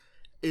games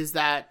is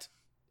that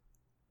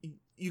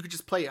you could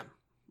just play them.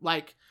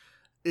 Like,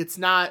 it's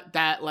not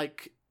that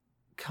like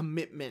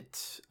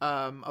commitment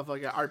of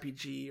like an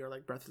RPG or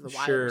like Breath of the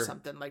Wild or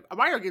something. Like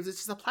Mario games,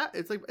 it's just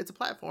it's a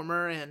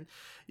platformer, and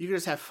you can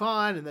just have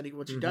fun. And then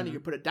once you're done, you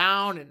can put it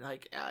down. And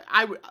like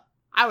I would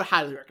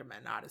highly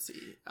recommend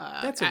Odyssey.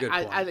 That's a good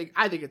point.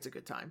 I think it's a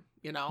good time.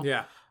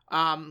 Yeah.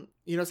 Same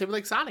with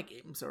like Sonic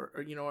games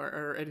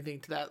or anything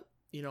to that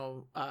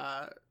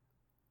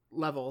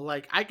level.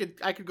 Like I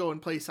could go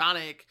and play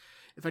Sonic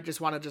if I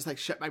just want to just like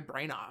shut my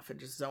brain off and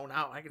just zone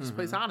out. I can just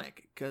play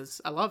Sonic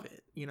because I love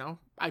it.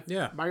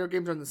 Mario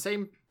games are in the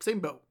same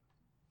boat.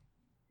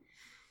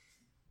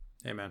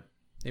 Hey man,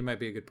 it might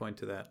be a good point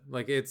to that.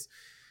 Like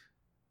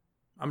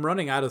I'm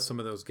running out of some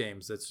of those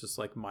games that's just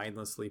like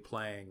mindlessly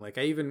playing. Like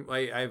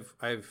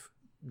I've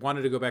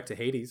wanted to go back to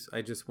Hades.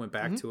 I just went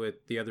back to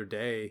it the other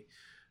day.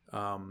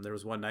 There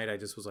was one night I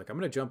just was like, I'm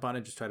going to jump on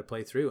and just try to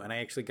play through. And I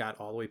actually got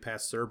all the way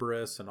past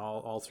Cerberus and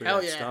all through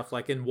that stuff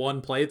like in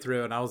one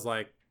playthrough. And I was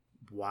like,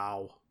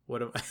 wow,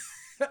 what am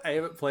I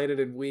haven't played it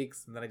in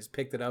weeks. And then I just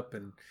picked it up,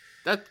 and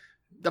that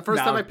the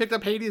first time I picked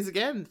up Hades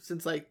again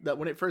since like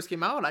when it first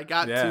came out, I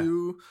got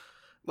to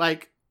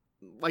like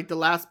the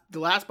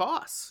last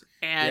boss,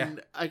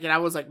 and again I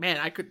was like, man,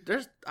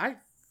 I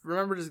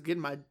remember just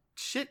getting my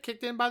shit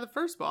kicked in by the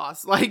first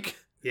boss, like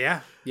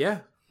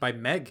by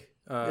Meg,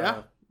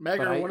 Meg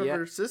or one of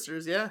her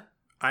sisters.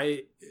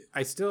 I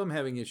still am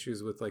having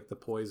issues with like the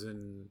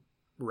poison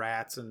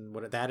rats and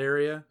that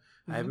area.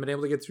 I haven't been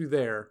able to get through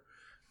there,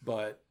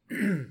 but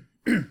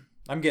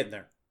I'm getting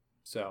there.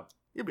 So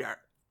you'll be all right.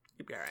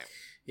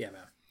 Yeah,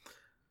 man.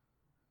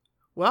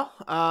 Well,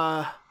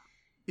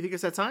 you think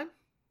it's that time?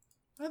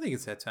 I think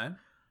it's that time.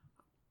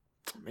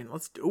 I mean,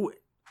 let's do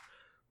it.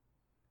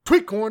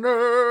 Tweet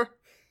Corner.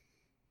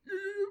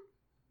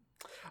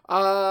 2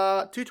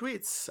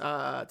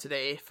 tweets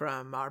today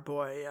from our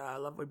boy,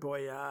 lovely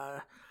boy,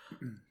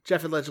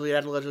 Jeff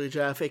Allegedly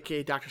Jeff,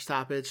 aka Dr.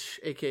 Stoppage,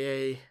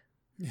 aka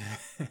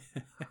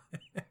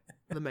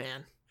the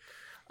man,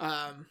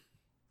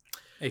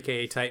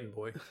 aka Titan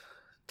Boy,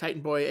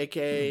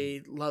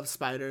 aka Love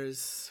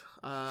Spiders.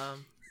 They're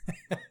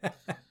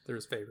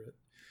his favorite.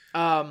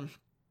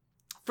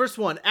 First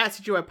one, at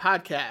CGY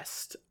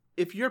Podcast.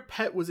 If your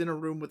pet was in a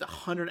room with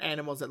 100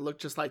 animals that looked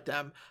just like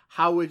them,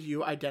 how would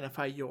you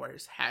identify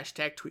yours?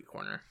 # Tweet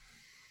Corner.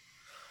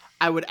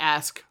 I would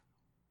ask,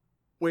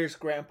 where's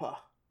Grandpa?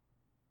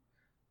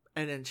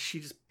 And then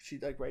she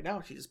like right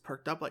now, she just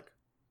perked up like,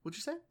 what'd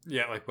you say?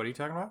 Yeah, like what are you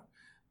talking about?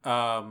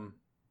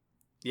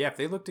 Yeah, if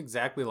they looked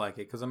exactly like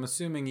it, because I'm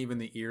assuming even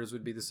the ears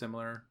would be the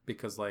similar,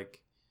 because like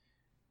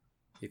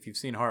if you've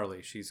seen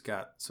Harley, she's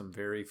got some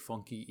very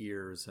funky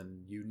ears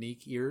and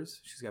unique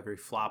ears. She's got very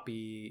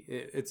floppy.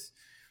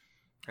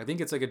 I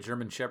think it's like a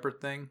German Shepherd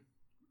thing,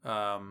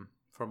 from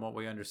what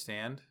we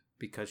understand,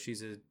 because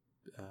she's a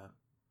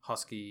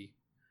husky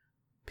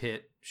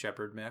pit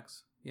shepherd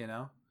mix,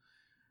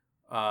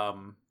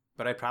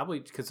 But I probably,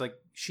 because like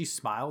she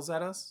smiles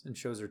at us and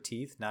shows her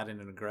teeth, not in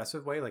an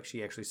aggressive way. Like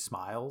she actually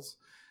smiles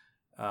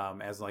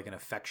as like an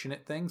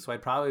affectionate thing. So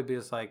I'd probably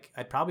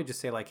just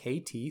say like, hey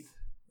teeth,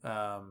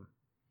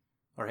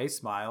 or hey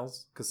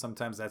smiles, because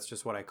sometimes that's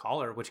just what I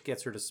call her, which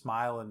gets her to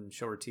smile and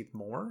show her teeth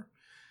more,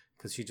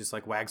 because she just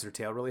like wags her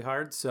tail really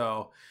hard.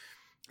 So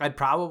I'd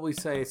probably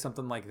say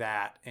something like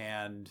that.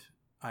 And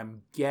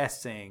I'm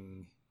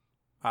guessing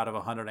out of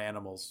 100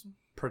 animals,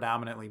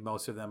 predominantly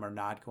most of them are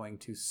not going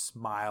to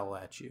smile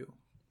at you.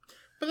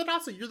 But then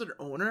also you're their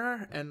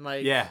owner, and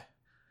like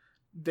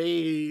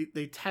they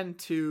tend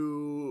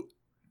to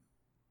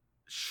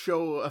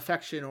show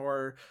affection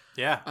or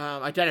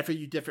identify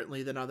you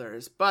differently than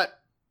others. But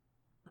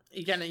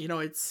again,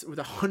 it's with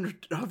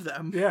 100 of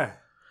them. Yeah.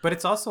 But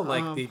it's also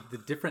like the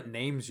different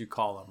names you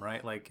call them,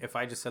 right? Like if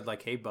I just said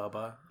like, hey,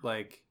 Bubba,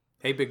 like,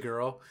 hey, big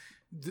girl,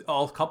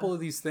 a couple of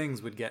these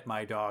things would get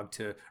my dog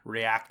to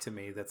react to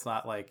me. That's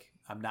not like,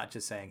 I'm not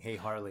just saying, hey,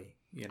 Harley.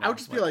 I would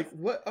just be like,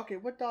 what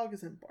dog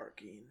isn't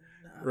barking?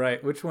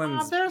 Right. Which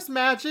one's... there's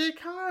Magic.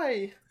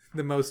 Hi.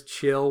 The most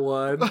chill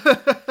one.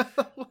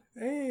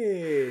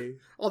 Hey.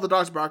 All the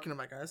dogs barking. I'm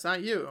like, it's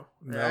not you.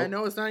 Nope. Yeah, I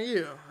know it's not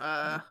you.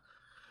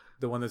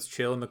 The one that's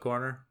chill in the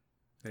corner.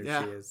 There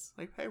she is.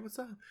 Like, hey, what's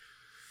up?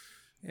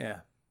 Yeah.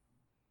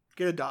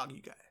 Get a dog,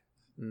 you guys.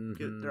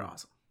 Mm-hmm. They're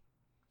awesome.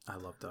 I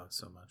love dogs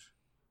so much.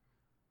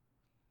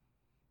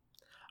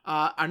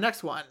 Our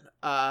next one,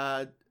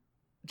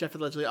 Jeff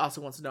allegedly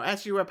also wants to know,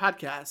 as you were a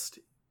podcast,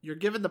 you're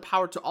given the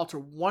power to alter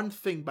one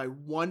thing by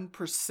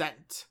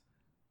 1%.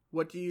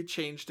 What do you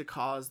change to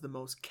cause the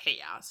most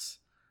chaos?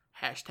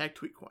 Hashtag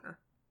Tweet Corner.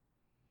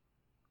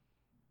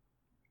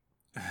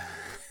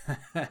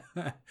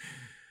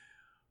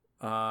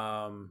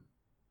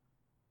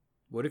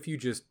 What if you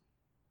just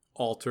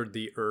altered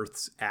the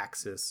Earth's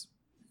axis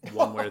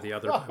one way or the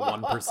other by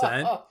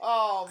 1%?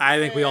 I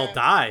think we all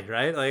die,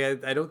 right?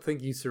 Like I don't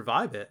think you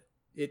survive it.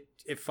 It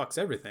fucks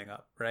everything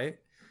up, right?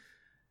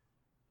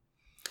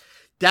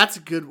 That's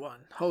a good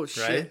one. Oh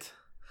shit.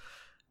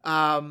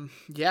 Right?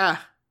 Yeah.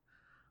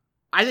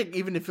 I think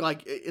even if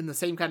like in the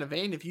same kind of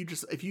vein, if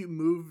you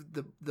move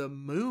the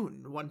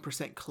moon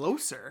 1%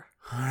 closer,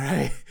 all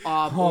right,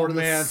 or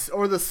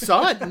the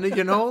sun,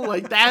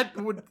 like that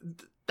would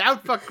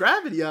fuck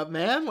gravity up,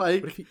 man.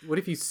 Like, what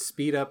if you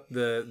speed up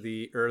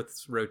the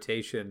Earth's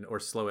rotation or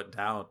slow it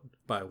down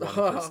by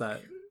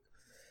 1%?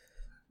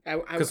 I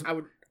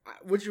would.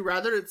 Would you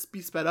rather it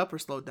be sped up or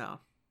slowed down?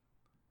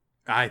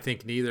 I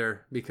think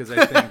neither, because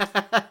I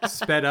think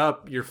sped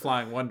up you're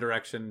flying one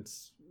direction,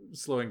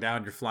 slowing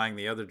down you're flying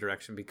the other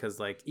direction, because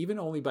like even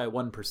only by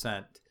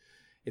 1%,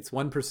 it's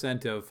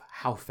 1% of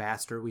how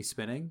fast are we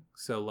spinning.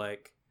 So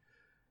like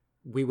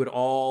we would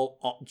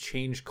all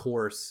change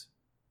course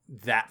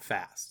that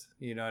fast.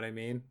 You know what I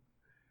mean?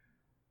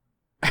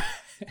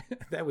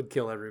 That would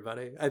kill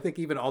everybody. I think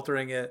even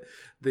altering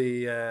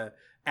the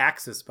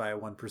axis by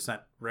 1%,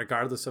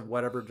 regardless of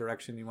whatever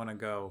direction you want to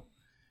go,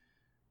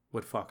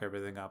 would fuck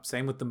everything up.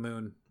 Same with the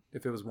moon.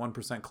 If it was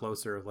 1%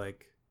 closer,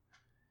 like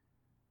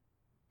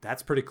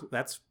that's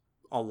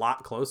a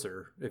lot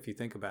closer if you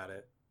think about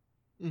it.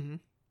 Mm-hmm.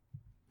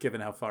 Given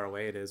how far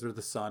away it is, or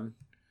the sun,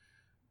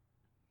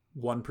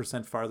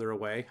 1% farther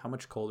away, how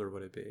much colder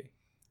would it be?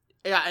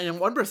 Yeah, and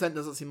 1%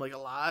 doesn't seem like a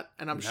lot,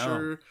 and I'm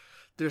sure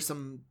there's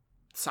some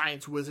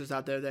science wizards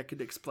out there that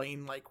could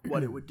explain like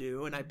what it would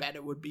do, and I bet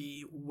it would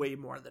be way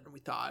more than we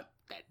thought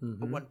that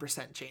a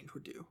 1% change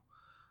would do.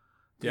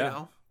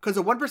 Yeah, because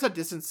a 1%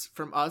 distance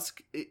from us,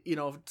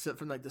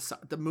 from like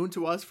the moon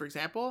to us, for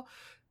example,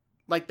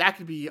 like that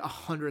could be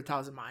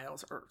 100,000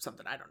 miles or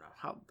something. I don't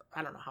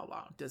know how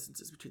long distance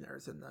is between the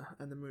Earth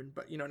and the moon,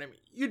 but you know what I mean.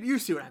 You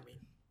see what I mean?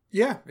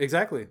 Yeah,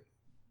 exactly.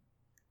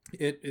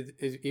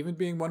 It even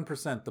being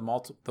 1%,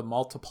 the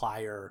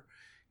multiplier,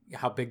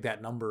 how big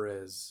that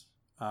number is.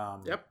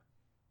 Yep.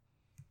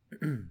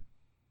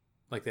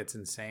 Like that's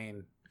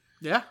insane.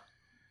 Yeah.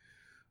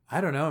 I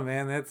don't know,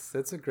 man.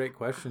 That's a great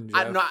question,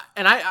 Jeff.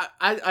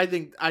 I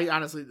think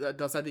honestly,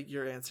 Dust, I think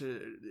your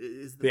answer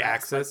is the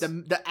axis.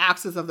 Like the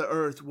axis of the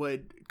Earth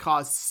would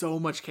cause so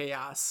much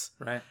chaos,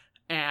 right?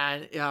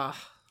 And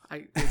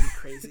it'd be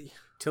crazy.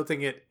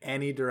 Tilting it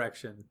any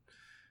direction,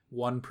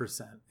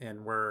 1%,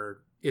 and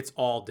it's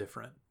all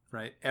different,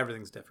 right?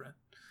 Everything's different.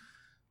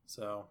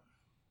 So,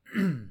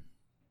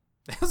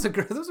 those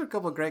are a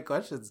couple of great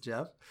questions,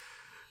 Jeff.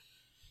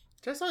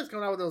 Just always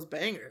coming out with those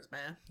bangers,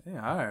 man.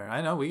 Yeah, all right.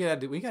 I know we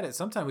got it.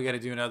 Sometime we got to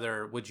do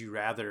another Would You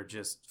Rather,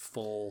 just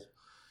full.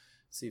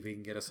 See if we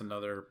can get us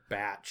another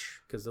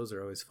batch, because those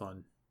are always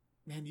fun.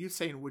 Man, you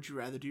saying Would You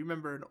Rather? Do you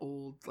remember an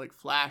old like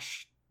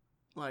Flash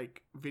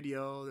like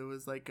video? There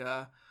was like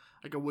a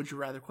Would You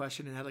Rather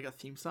question and had like a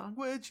theme song.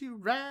 Would you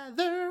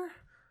rather?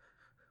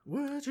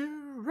 Would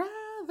you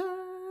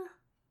rather?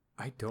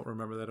 I don't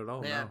remember that at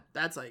all. Man, no.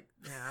 That's like,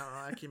 I don't know.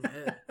 I keep my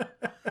head.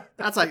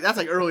 That's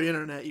like early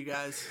internet, you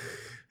guys.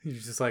 You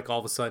just like all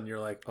of a sudden you're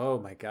like, oh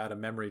my god, a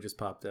memory just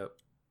popped up.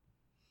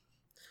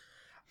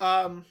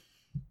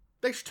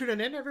 Thanks for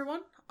tuning in,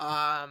 everyone.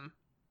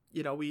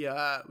 We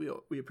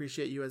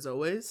appreciate you as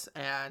always,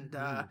 and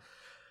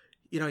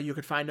you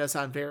can find us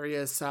on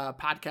various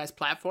podcast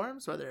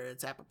platforms, whether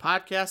it's Apple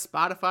Podcasts,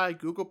 Spotify,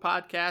 Google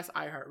Podcasts,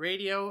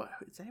 iHeartRadio.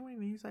 Does anyone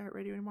even use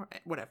iHeartRadio anymore?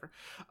 Whatever.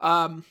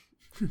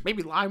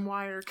 Maybe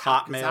LimeWire,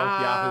 Hotmail,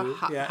 Yahoo,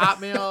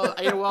 Hotmail,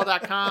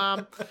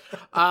 AOL.com.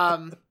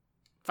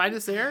 Find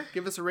us there.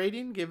 Give us a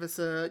rating. Give us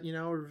a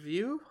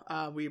review.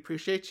 We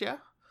appreciate you.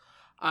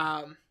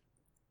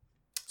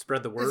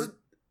 Spread the word.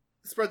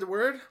 Spread the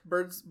word.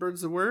 Birds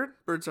the word.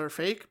 Birds are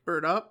fake.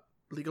 Bird up.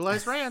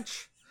 Legalized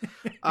ranch.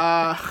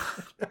 My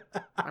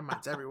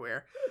mind's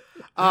everywhere.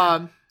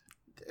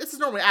 This is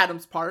normally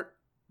Adam's part,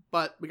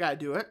 but we gotta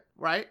do it,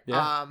 right?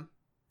 Yeah.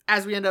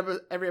 As we end up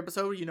every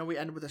episode, we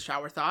end with a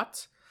shower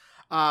thought.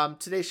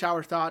 Today's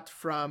shower thought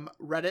from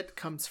Reddit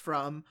comes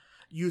from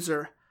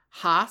user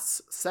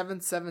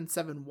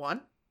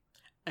Haas7771,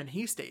 and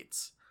he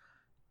states,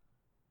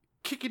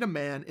 kicking a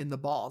man in the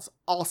balls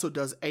also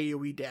does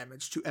AoE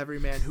damage to every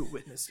man who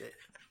witnessed it.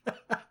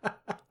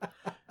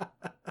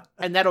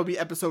 And that'll be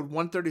episode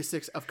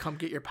 136 of Come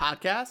Get Your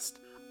Podcast.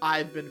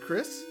 I've been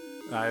Chris.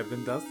 I've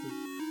been Dustin.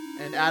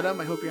 And Adam,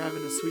 I hope you're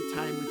having a sweet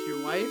time with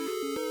your wife.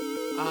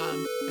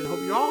 And hope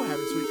you're all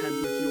having sweet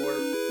times with your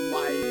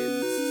wives.